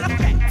effects. They wanna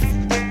pack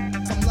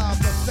some love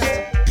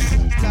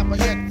effects. Clap a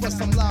head for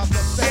some love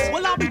effects.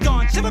 Well, I'll be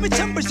gone. Shiver me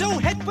timbers, yo,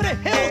 head for the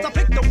hills. I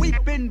picked a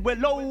weeping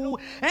willow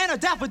and a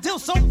daffodil.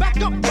 So back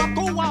up,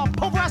 bucko, I'll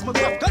pulverize my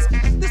gruff. Cause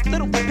this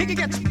little piggy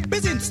gets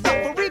busy and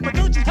stuff. For read, but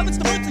don't you heavens,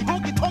 the birds,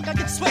 honky tonk, I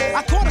get sweat.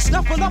 I caught a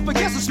snuffle up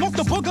against and smoked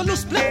a boogaloo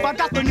spliff. I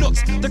got the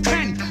nooks, the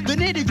cranny, the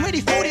nitty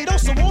gritty, 40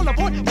 also all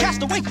aboard.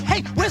 Cast away,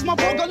 hey, where's my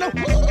boogaloo?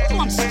 Ooh,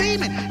 I'm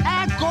steaming,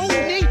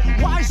 agony.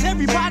 Why is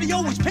everybody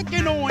always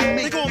picking on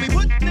me? They call me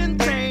Woodland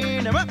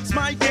Tane, and that's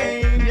my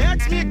game. You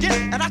ask me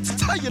again, and I just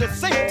tell you the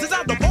same. Since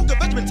I'm the vulgar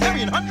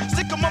vegetarian hunt,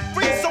 stick 'em up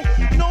free, so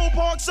no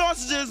pork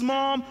sausages,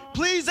 mom.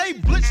 Please, a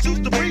blitz shoots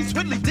the breeze,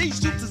 Whitley D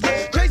shoots his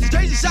lip.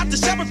 Crazy, shot the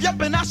sheriff, yup,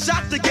 and I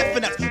shot the gift,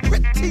 and that's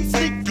pretty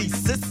sneaky,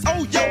 sis.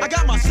 Oh, yo, I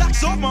got my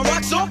socks off, my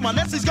rocks off, my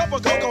Nessie's go for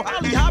Coco,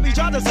 Holly, Hobby,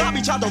 tried to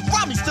zombie, tried to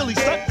rob me, still he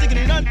stuck,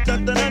 diggity dun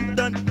dun dun dun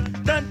dun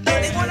dun dun.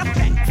 They wanna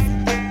pack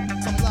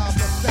some love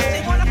effects.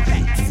 They wanna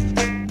pack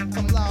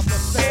some love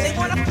effects. They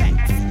wanna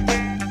pack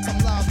some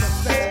love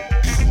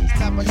effects.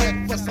 Clap a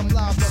head for some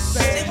love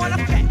effects. They wanna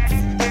pack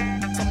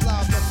some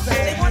love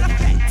effects. They wanna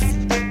pack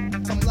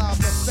some love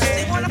effects.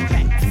 They wanna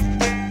pack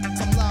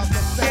some love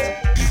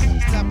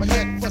effects. Clap a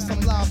head for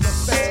some love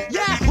effects.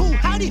 Yeah, who,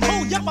 howdy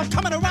ho, yep, I'm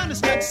coming around the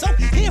stretch. So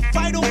here,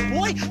 fight, oh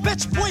boy,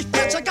 fetch,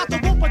 I got the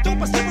rope, I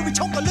dope, a slippery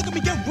choker, look at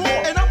me get raw.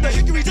 And I'm the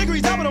hickory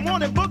dickory top of the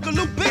morning,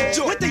 boogaloo, big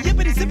joy. With the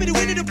yippity zippity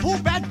winnie the pooh,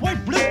 bad boy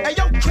blue. Hey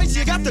yo, crazy,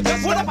 you got the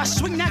guts. What if I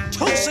swing that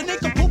toe, so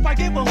nigga poop, I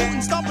give a hoot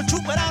and stomp a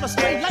troop without a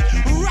strain like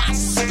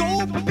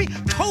Roscoe, baby,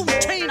 toe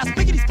chain. I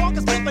spiggity spark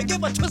a slip and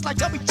give a twist like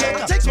Chubby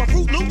Checker. I take my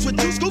Fruit Loops with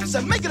 2 scoops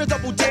and make it a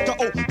double decker.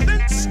 Oh,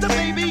 Vince the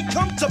baby,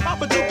 come to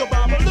Babadook, a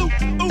Babaloo,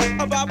 ooh,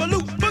 a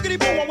Babaloo. Boogity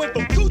boom, I went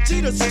from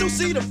Gucci to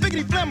Stussy to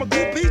Figgity Flamma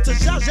Goopy to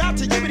Zha Zha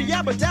to Yibbity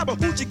Yabba Dabba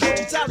Hoochie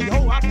Coochie Tally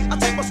Ho Hop. I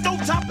take my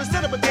stove top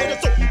instead of potato,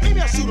 so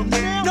maybe I shoot 'em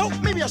now. No,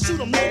 maybe I shoot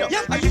 'em later.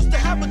 Yep. I used to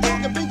have a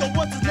dog and bingo,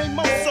 what's his name?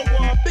 Mo, so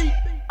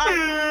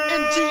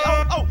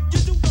B-I-N-G-O-O. You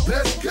do know.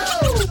 Let's go.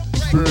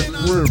 Ben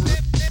Grimm.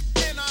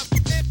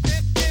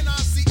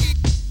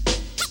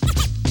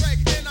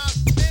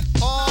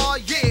 Oh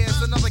yeah,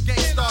 it's another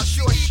Gangstar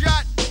short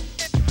shot.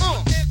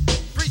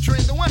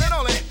 Featuring the one and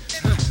only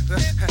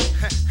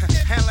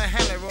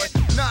Hanley Roy,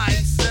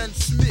 nice and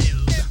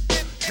smooth.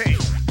 Hey,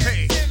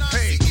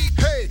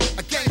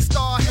 a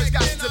Gangstar has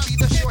got to be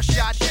the short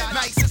shot.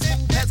 Nice and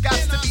smooth has got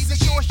to be the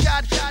short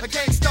shot. A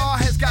Gangstar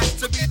has got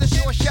to be the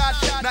short shot.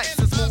 Nice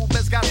and smooth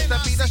has got to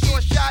be the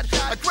short shot.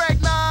 A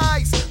Greg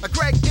Nice, a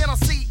Greg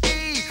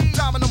NLCE,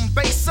 Dominum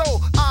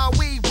Basso,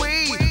 we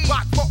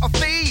rock for a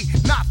fee,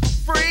 not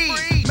for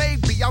free.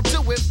 Maybe I'll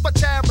do it for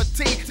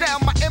charity. Now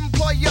my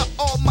employer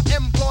or my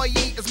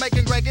employee is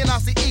making Greg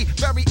NLCE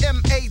very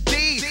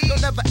M-A-D.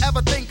 Don't ever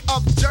ever think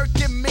of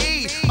jerking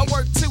me. I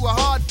work too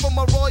hard for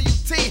my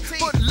royalty.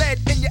 Put lead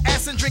in your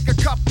ass and drink a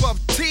cup of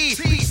tea.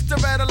 Beast the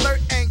Red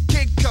Alert and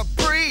Kid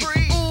Capri.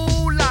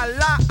 Ooh la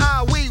la,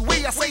 we.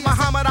 I say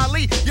Muhammad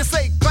Ali, you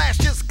say Clash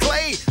is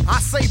clay. I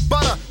say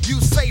butter,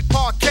 you say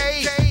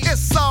parquet.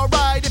 It's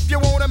alright if you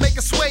wanna make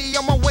a sway.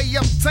 On my way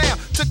uptown,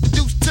 took the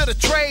deuce to the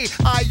trade.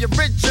 I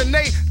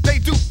originate, they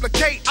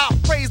duplicate. I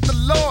praise the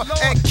Lord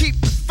and keep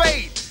the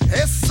faith.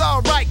 It's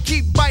alright,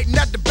 keep biting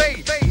at the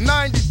bait.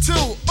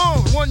 92,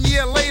 1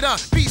 year later.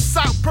 Peace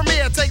out,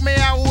 Premier, take me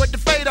out with the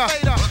fader.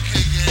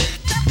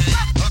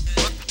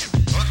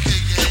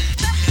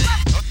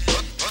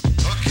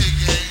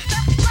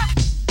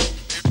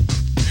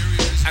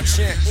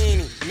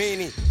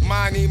 meanie,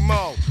 miny,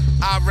 mo.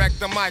 I wreck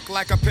the mic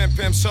like a pimp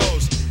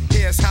shows.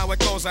 Here's how it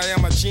goes, I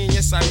am a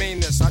genius, I mean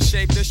this. I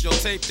shape this, you'll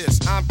tape this,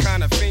 I'm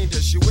kinda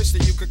fiendish. You wish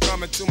that you could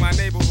come into my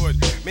neighborhood.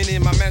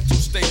 Meaning my mental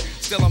state,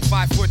 still I'm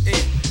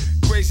 5'8".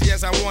 Crazy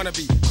as I wanna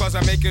be, cause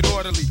I make it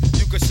orderly.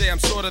 You could say I'm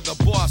sort of the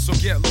boss, so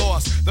get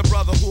lost. The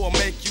brother who will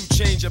make you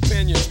change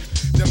opinions.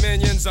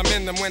 Dominions, I'm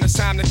in them when it's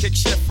time to kick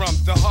shit from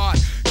the heart.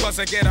 Cause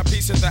I get a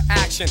piece of the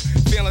action.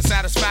 Feeling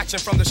satisfaction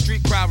from the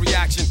street crowd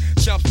reaction.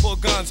 Chumps pull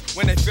guns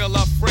when they feel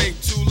afraid.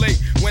 Too late,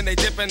 when they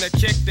dip in the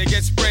kick, they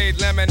get sprayed.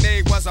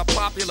 Lemonade was a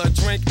popular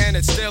drink and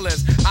it still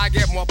is. I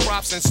get more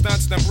props and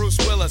stunts than Bruce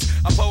Willis.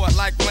 A poet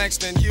like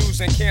Langston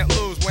Hughes and can't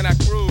lose when I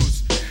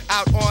cruise.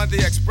 Out on the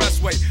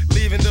expressway,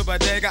 leaving the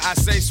bodega, I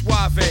say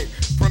suave.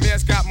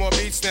 Premier's got more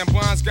beats than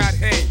Bonds got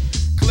hate.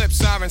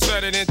 Clips are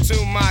inserted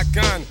into my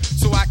gun,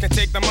 so I can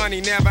take the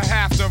money, never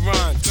have to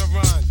run.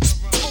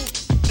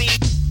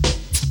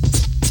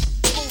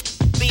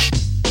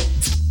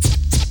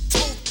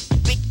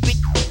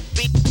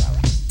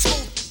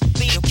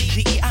 Yo,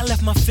 PVE, I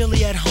left my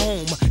Philly at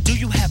home. Do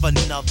you have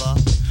another?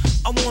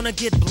 I wanna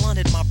get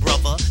blunted, my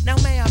brother. Now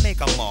may I make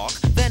a mark,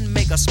 then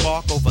make a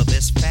spark over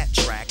this fat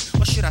track?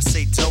 Or should I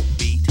say dope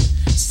beat?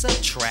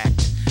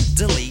 Subtract,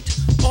 delete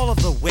all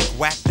of the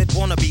wick-whack that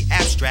wanna be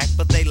abstract,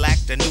 but they lack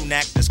the new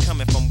knack that's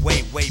coming from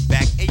way, way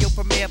back. Ayo,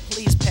 Premier,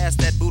 please pass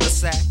that Buddha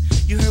sack.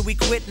 You heard we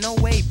quit? No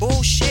way,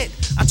 bullshit.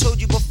 I told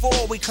you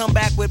before, we come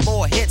back with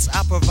more hits.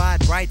 I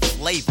provide right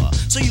flavor,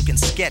 so you can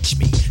sketch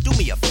me. Do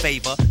me a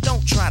favor,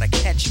 don't try to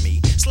catch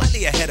me.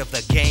 Slightly ahead of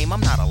the game,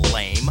 I'm not a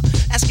lame.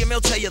 Ask him,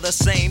 he'll tell you the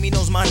same. He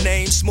knows my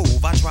name,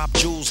 smooth. I drop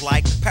jewels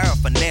like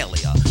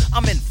paraphernalia.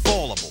 I'm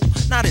infallible,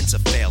 not into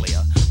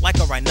failure. Like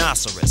a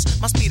rhinoceros,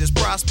 my speed is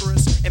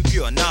prosperous, and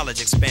pure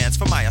knowledge expands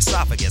from my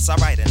esophagus. I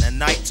write in the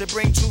night to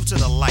bring truth to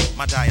the light.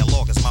 My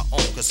dialogue is my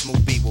own, cause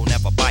smooth B will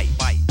never bite.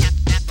 I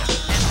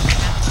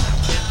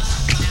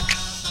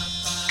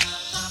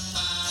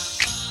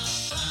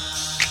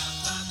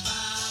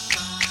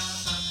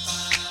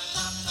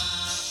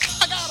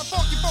got a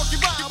funky, funky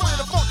rhyme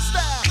with a funky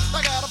style.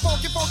 I got a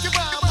funky, funky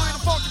rhyme with a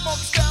funky,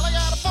 funky style. I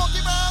got a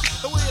funky rhyme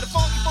with a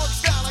funky, funky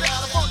style. I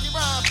got a funky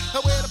rhyme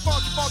with a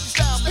funky, funky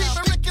style.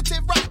 People Rickety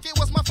Rocket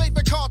was my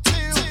favorite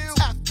cartoon.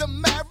 After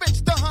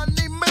marriage, the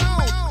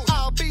honeymoon.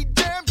 I'll be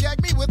damned,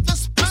 gag me with a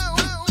spoon.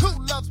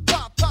 Who loves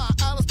Papa,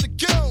 Alice the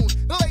Goon?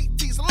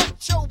 Ladies,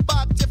 let your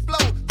body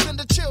flow. Send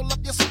a chill up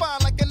your spine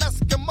like an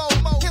Eskimo.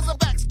 Here's a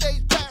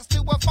backstage pass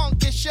to a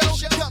funky show.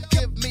 Come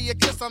give me a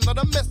kiss under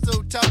the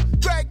mistletoe.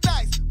 Greg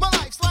Nice, my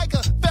life's like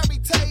a fairy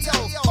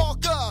tale.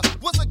 Parker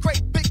was a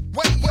great big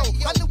whale.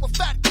 I knew a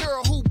fat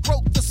girl who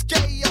broke the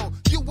scale.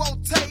 You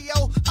won't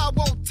tell, I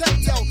won't tell.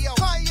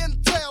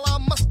 Clientele, I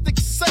must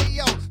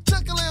excel.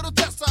 Took a little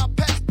test, I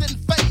passed and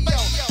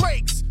failed.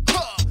 Breaks,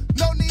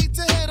 no need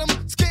to hit 'em.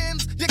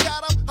 Skins, you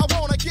got 'em, I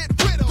wanna get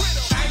rid of 'em.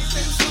 Nice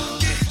and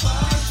smooth, it's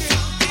funky.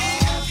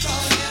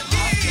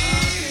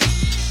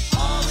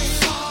 All we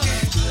want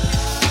is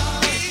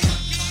love.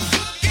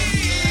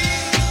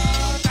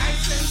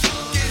 Nice and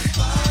smooth, it's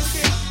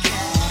funky.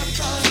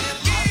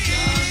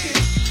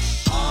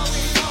 All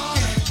we want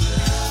is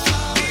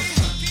love.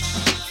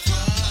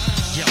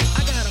 Yo,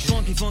 I got a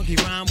funky, funky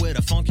rhyme with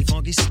a funky,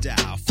 funky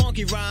style.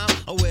 Funky rhyme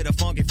with a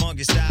funky,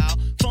 funky style.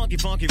 Funky,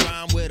 funky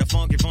rhyme with a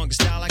funky, funky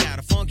style. I got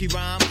a funky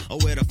rhyme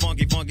with a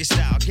funky, funky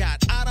style.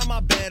 Got out of my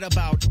bed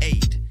about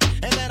 8.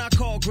 And then I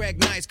called Greg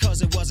Nice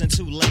cause it wasn't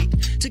too late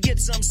to get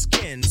some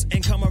skins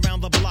and come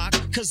around the block.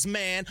 Cause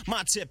man,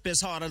 my tip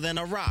is harder than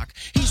a rock.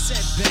 He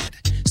said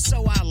bet,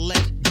 so I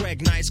let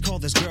Greg Nice call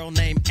this girl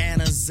named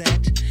Anna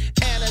Zet.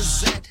 Anna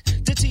Zet,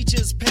 the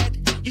teacher's pet.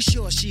 You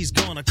sure she's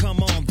gonna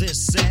come on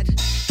this set?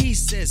 He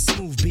says,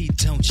 smooth beat,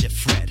 don't you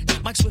fret.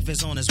 Mike Swift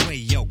is on his way,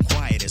 yo,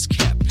 quiet as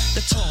kept.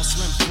 The tall,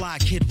 slim, fly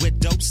kid with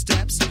dope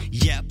steps.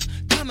 Yep,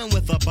 coming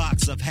with a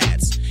box of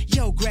hats.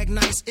 Yo, Greg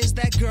Nice, is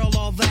that girl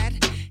all that?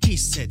 He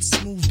said,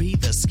 smooth B,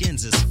 the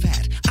skins is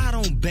fat. I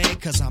don't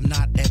beg cause I'm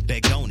not at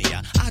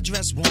Begonia. I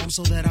dress warm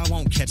so that I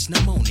won't catch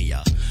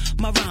pneumonia.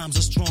 My rhymes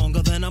are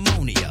stronger than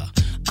ammonia.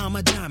 I'm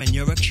a diamond,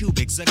 you're a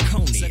cubic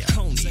zirconia.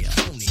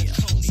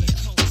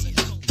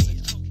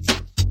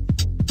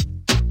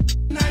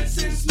 Nice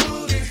and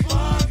smooth, it's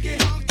funky.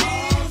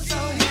 Oh, so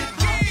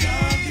hip-hop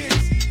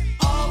junkies.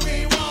 All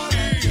we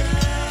wanna do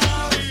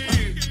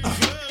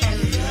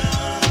is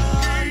love.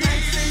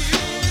 Nice and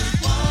smooth, it's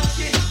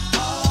funky.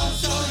 Oh,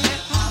 so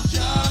hip-hop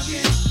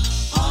junkies.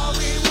 All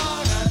we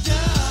wanna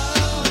do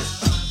is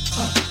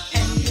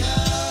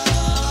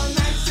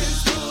nice and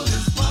smooth,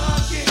 it's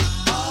funky.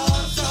 Oh,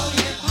 so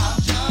hip-hop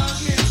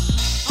junkies.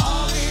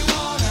 All we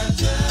wanna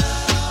do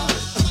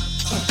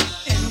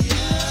is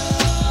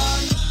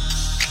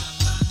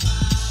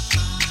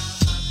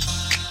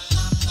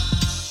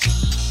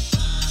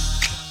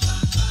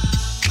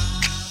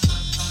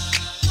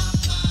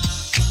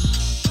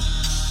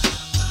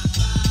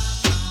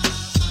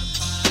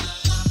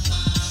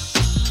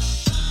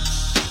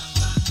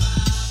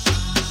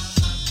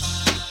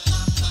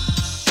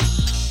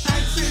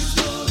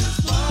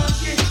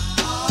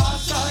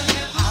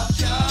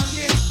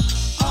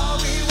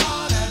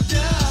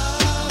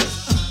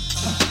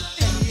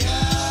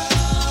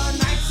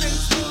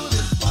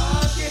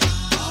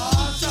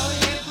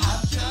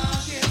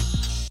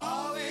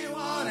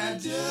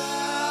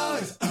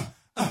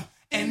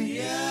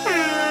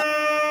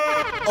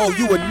Oh,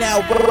 you are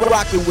now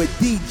rocking with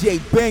DJ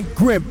Ben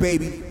Grimm,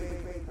 baby.